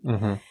don't think.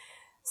 Mm-hmm.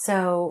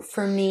 So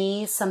for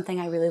me, something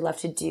I really love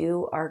to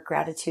do are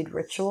gratitude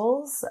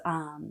rituals,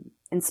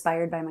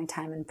 inspired by my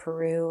time in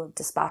Peru of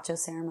despacho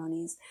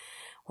ceremonies,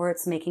 where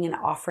it's making an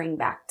offering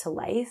back to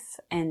life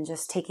and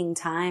just taking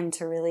time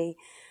to really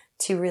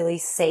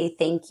say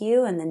thank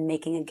you, and then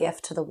making a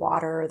gift to the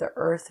water or the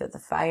earth or the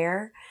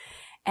fire,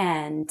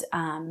 and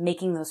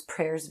making those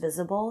prayers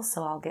visible.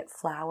 So I'll get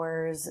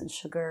flowers and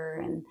sugar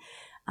and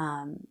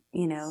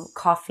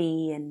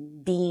coffee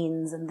and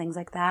beans and things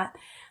like that.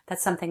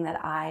 That's something that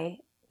I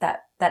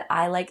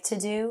like to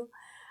do.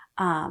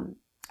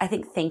 I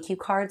think thank you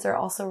cards are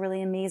also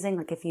really amazing.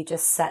 Like if you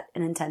just set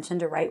an intention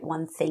to write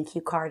one thank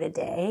you card a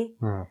day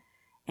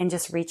and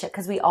just reach it,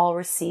 because we all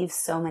receive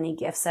so many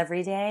gifts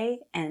every day.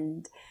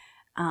 And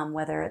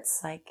whether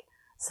it's like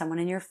someone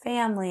in your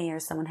family or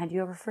someone had you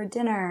over for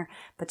dinner,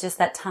 but just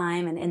that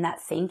time and in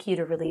that thank you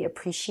to really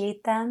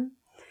appreciate them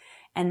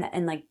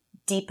and like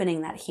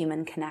deepening that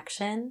human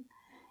connection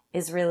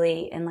is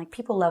really, and like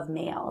people love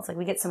mail. It's like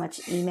we get so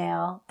much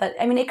email, but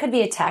I mean, it could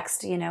be a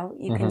text, you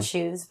can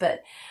choose,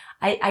 but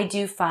I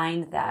do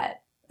find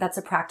that that's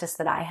a practice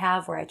that I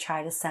have where I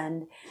try to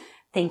send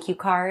thank you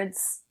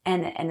cards.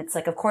 And it's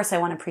like, of course I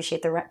want to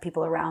appreciate the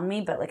people around me,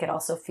 but like, it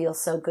also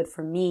feels so good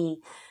for me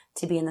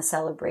to be in the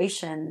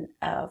celebration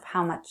of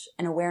how much,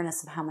 an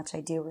awareness of how much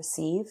I do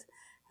receive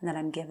and that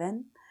I'm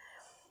given.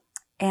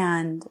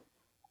 And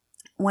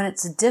when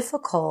it's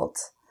difficult,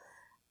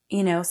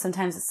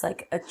 sometimes it's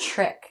like a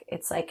trick.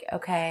 It's like,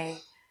 okay,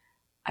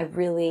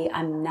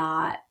 I'm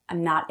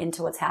not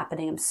into what's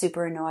happening. I'm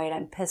super annoyed.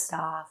 I'm pissed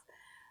off.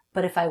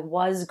 But if I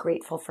was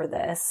grateful for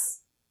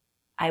this,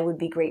 I would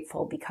be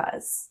grateful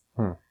because,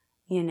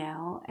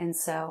 and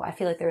so I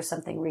feel like there was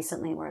something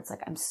recently where it's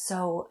like, I'm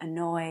so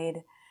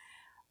annoyed.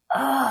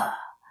 oh,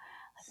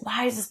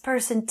 why is this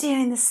person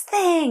doing this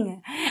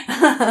thing?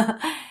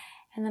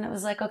 And then it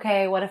was like,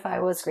 okay, what if I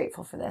was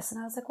grateful for this?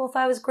 And I was like, well, if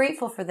I was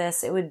grateful for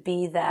this, it would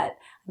be that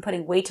I'm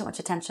putting way too much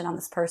attention on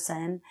this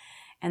person.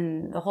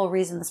 And the whole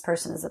reason this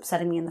person is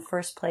upsetting me in the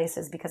first place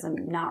is because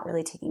I'm not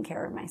really taking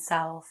care of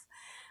myself.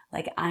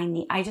 Like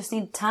I just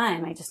need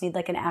time. I just need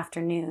like an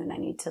afternoon. I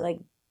need to like,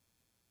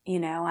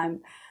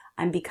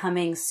 I'm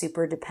becoming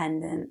super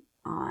dependent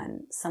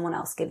on someone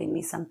else giving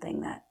me something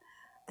that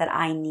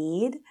I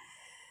need.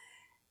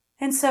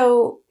 And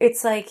so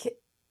it's like,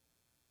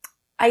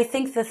 I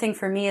think the thing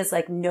for me is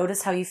like,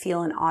 notice how you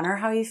feel and honor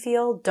how you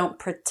feel. Don't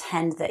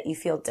pretend that you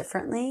feel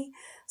differently.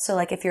 So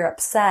like, if you're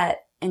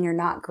upset and you're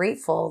not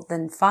grateful,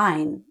 then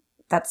fine.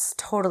 That's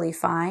totally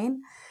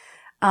fine.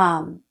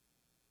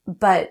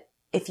 But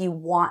if you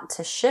want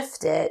to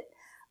shift it,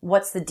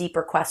 what's the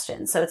deeper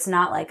question? So it's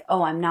not like,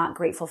 oh, I'm not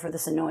grateful for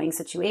this annoying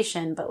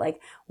situation, but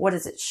like, what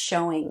is it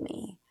showing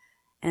me?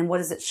 And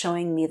what is it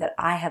showing me that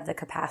I have the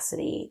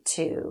capacity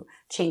to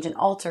change and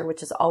alter,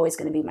 which is always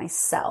going to be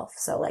myself.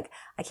 So like,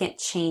 I can't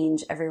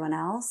change everyone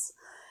else,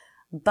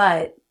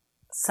 but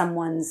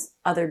someone's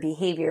other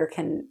behavior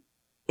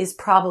is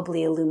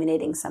probably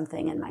illuminating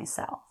something in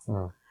myself.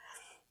 Mm.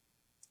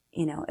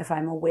 If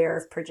I'm aware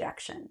of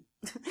projection.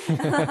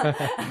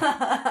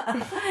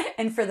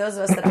 And for those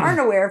of us that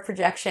aren't aware of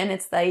projection,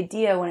 it's the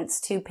idea when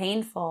it's too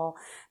painful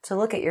to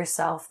look at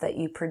yourself that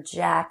you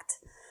project,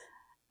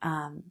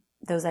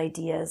 those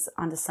ideas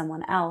onto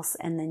someone else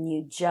and then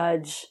you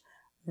judge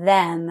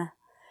them.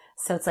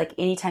 So it's like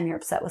anytime you're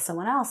upset with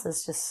someone else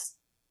is just,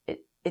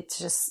 it's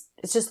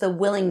just the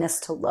willingness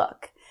to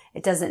look.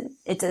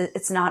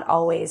 It's not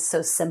always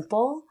so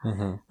simple.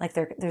 Mm-hmm. Like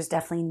there's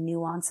definitely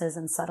nuances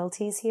and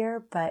subtleties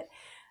here, but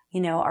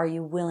are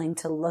you willing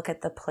to look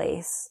at the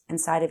place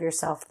inside of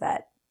yourself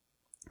that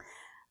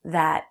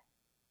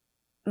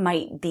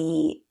might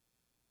be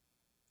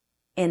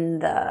in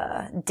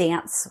the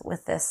dance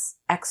with this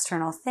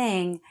external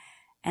thing?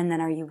 And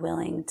then are you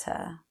willing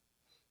to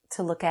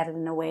look at it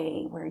in a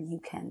way where you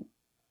can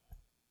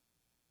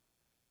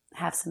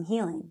have some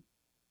healing?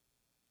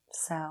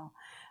 So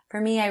for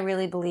me, I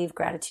really believe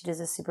gratitude is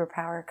a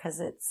superpower because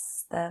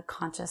it's the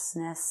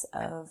consciousness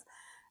of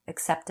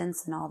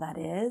acceptance and all that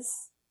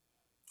is.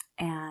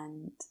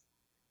 And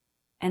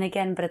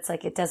again, but it's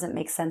like, it doesn't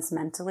make sense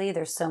mentally.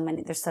 There's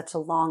such a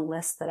long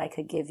list that I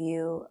could give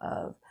you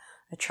of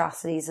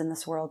atrocities in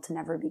this world to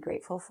never be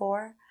grateful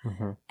for.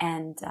 Mm-hmm.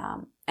 And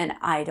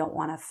I don't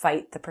want to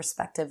fight the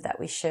perspective that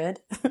we should.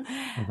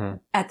 Mm-hmm.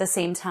 At the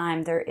same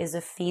time, there is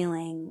a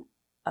feeling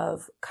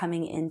of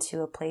coming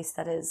into a place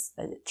that is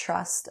a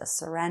trust, a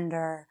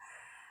surrender,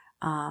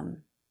 a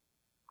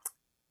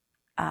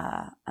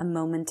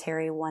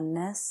momentary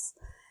oneness.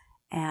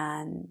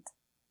 And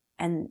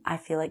I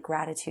feel like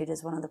gratitude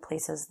is one of the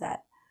places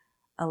that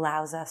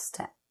allows us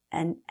to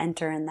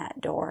enter in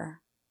that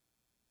door.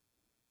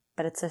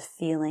 But it's a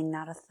feeling,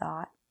 not a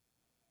thought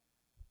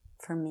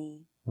for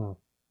me. Hmm.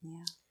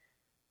 Yeah.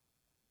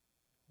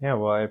 Yeah,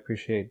 well, I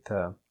appreciate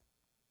to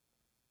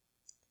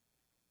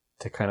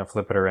kind of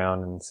flip it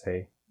around and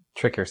say,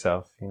 trick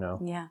yourself,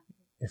 Yeah.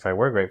 If I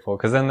were grateful.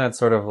 Because then that's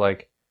sort of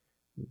like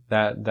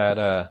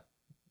that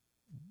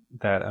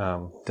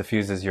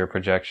diffuses your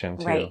projection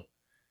too. Right.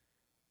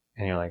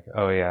 And you're like,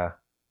 oh yeah,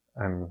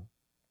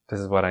 this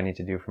is what I need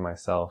to do for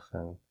myself.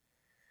 And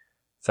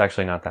it's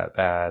actually not that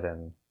bad.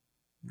 And,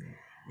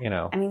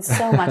 I mean,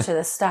 so much of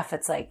this stuff,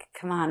 it's like,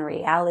 come on,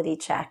 reality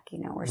check.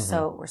 We're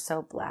mm-hmm. we're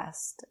so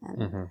blessed. And,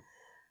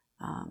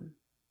 mm-hmm.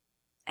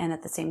 And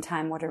at the same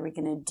time, what are we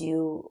going to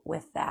do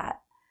with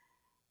that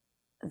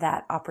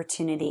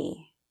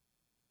opportunity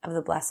of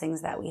the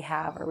blessings that we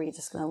have? Are we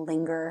just going to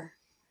linger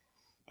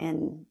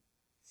in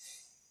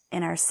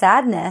our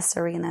sadness?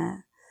 Are we going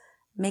to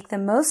make the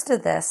most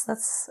of this?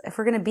 If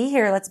we're going to be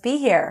here, let's be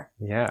here.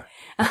 Yeah.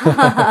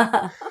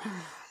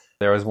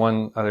 There was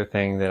one other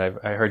thing that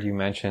I heard you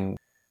mention,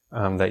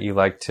 that you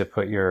like to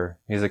put your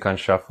music on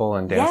shuffle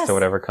and dance to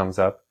whatever comes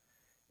up.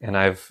 And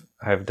I've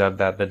dubbed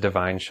that the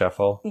divine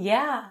shuffle.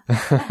 Yeah.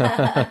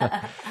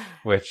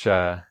 Which,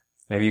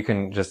 maybe you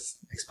can just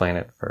explain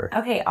it for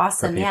Okay,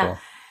 awesome. For people. Yeah.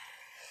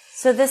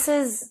 So this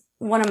is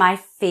one of my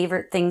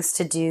favorite things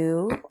to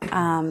do,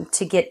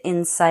 to get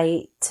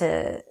insight,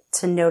 to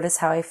notice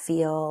how I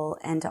feel,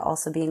 and to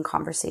also be in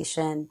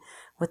conversation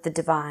with the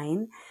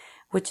divine,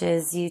 which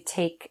is you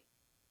take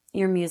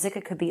your music.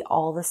 It could be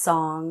all the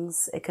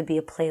songs. It could be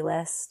a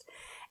playlist.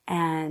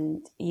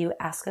 And you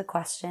ask a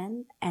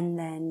question, and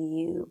then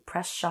you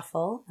press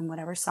shuffle, and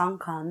whatever song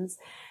comes,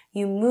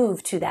 you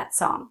move to that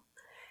song.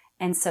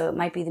 And so it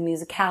might be the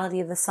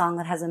musicality of the song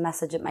that has a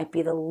message. It might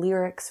be the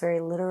lyrics very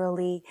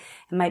literally.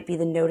 It might be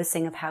the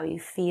noticing of how you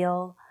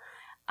feel.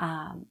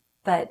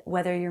 But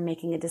whether you're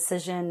making a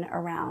decision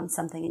around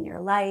something in your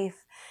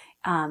life,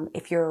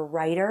 if you're a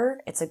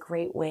writer, it's a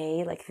great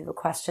way. Like if you have a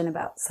question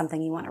about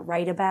something you want to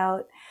write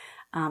about,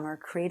 or a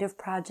creative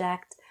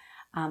project,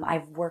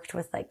 I've worked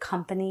with like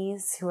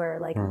companies who are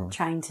like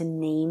trying to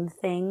name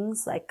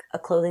things, like a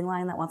clothing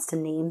line that wants to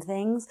name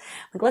things.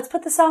 Like, let's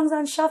put the songs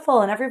on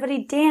shuffle and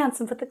everybody dance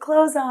and put the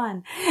clothes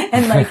on.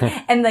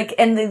 And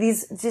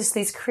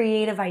these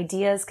creative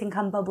ideas can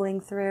come bubbling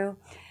through.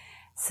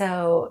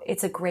 So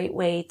it's a great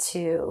way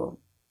to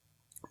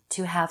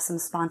have some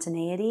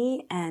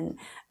spontaneity and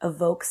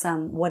evoke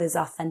some what is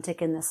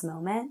authentic in this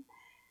moment,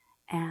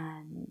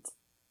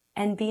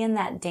 and be in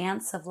that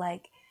dance of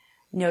like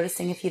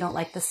noticing if you don't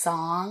like the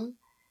song,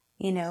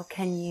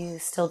 can you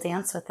still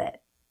dance with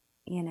it?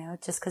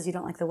 Just because you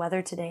don't like the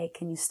weather today,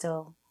 can you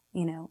still,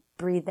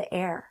 breathe the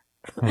air?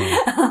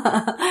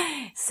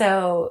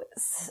 So,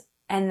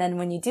 and then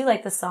when you do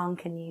like the song,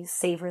 can you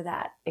savor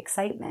that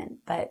excitement?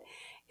 But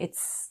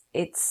it's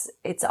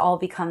all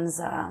becomes,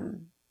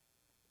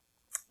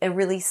 a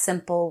really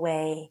simple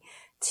way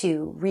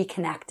to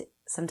reconnect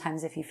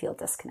sometimes if you feel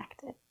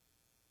disconnected.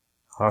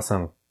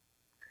 Awesome.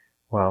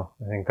 Well,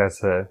 I think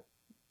that's a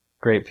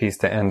great piece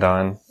to end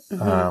on.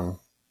 Mm-hmm.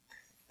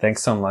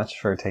 Thanks so much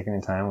for taking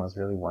the time. It was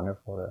really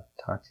wonderful to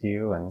talk to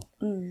you and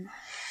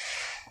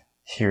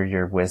hear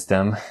your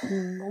wisdom.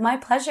 Well, my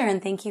pleasure.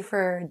 And thank you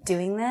for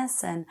doing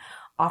this and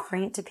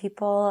offering it to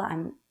people.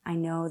 I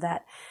know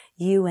that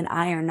you and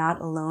I are not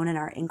alone in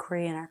our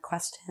inquiry and our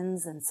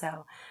questions. And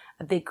so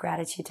a big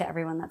gratitude to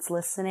everyone that's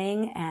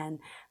listening, and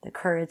the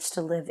courage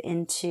to live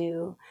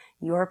into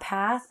your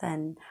path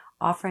and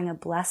offering a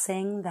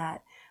blessing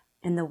that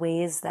in the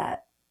ways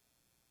that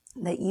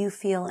you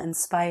feel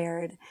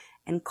inspired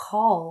and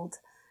called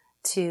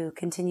to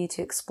continue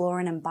to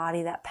explore and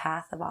embody that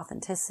path of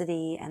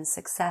authenticity and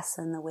success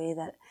in the way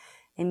that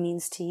it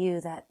means to you,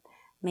 that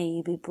may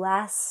you be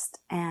blessed,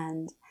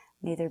 and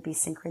may there be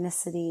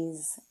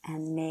synchronicities,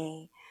 and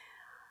may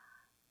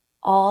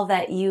all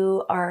that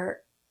you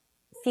are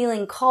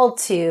feeling called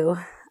to,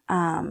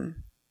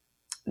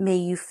 may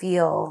you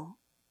feel,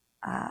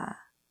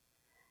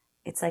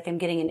 it's like I'm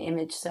getting an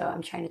image, so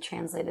I'm trying to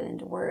translate it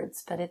into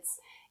words, but it's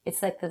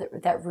like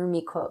that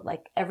Rumi quote,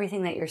 like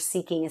everything that you're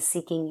seeking is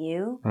seeking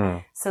you.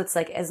 So it's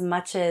like, as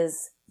much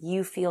as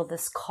you feel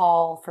this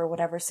call for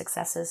whatever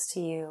success is to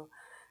you,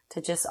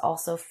 to just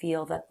also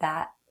feel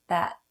that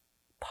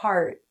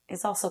part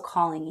is also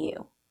calling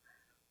you.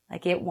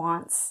 Like it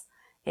wants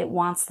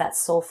that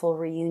soulful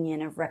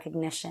reunion of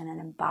recognition and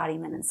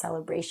embodiment and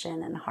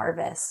celebration and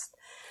harvest.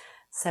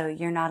 So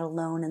you're not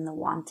alone in the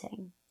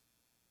wanting.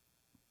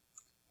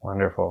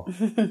 Wonderful.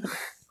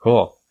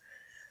 Cool.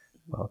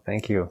 Well,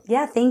 thank you.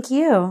 Yeah, thank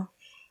you.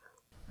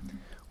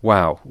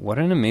 Wow, what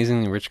an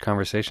amazingly rich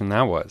conversation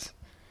that was.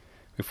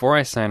 Before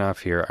I sign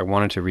off here, I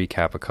wanted to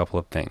recap a couple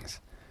of things.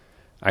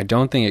 I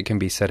don't think it can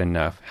be said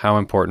enough how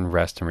important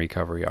rest and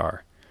recovery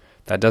are.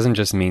 That doesn't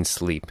just mean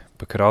sleep,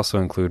 but could also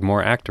include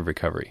more active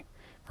recovery.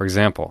 For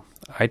example,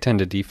 I tend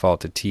to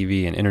default to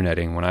TV and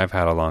interneting when I've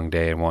had a long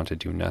day and want to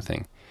do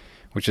nothing,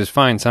 which is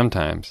fine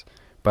sometimes,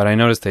 but I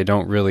notice they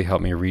don't really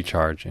help me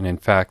recharge, and in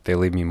fact, they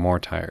leave me more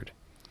tired.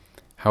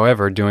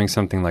 However, doing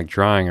something like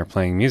drawing or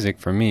playing music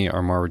for me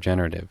are more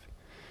regenerative.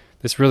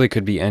 This really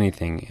could be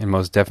anything, and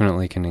most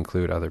definitely can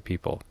include other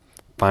people.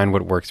 Find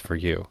what works for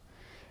you.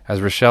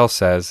 As Rochelle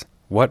says,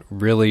 what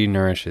really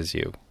nourishes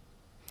you?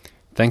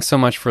 Thanks so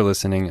much for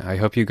listening. I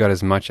hope you got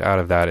as much out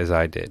of that as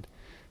I did.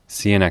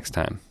 See you next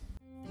time.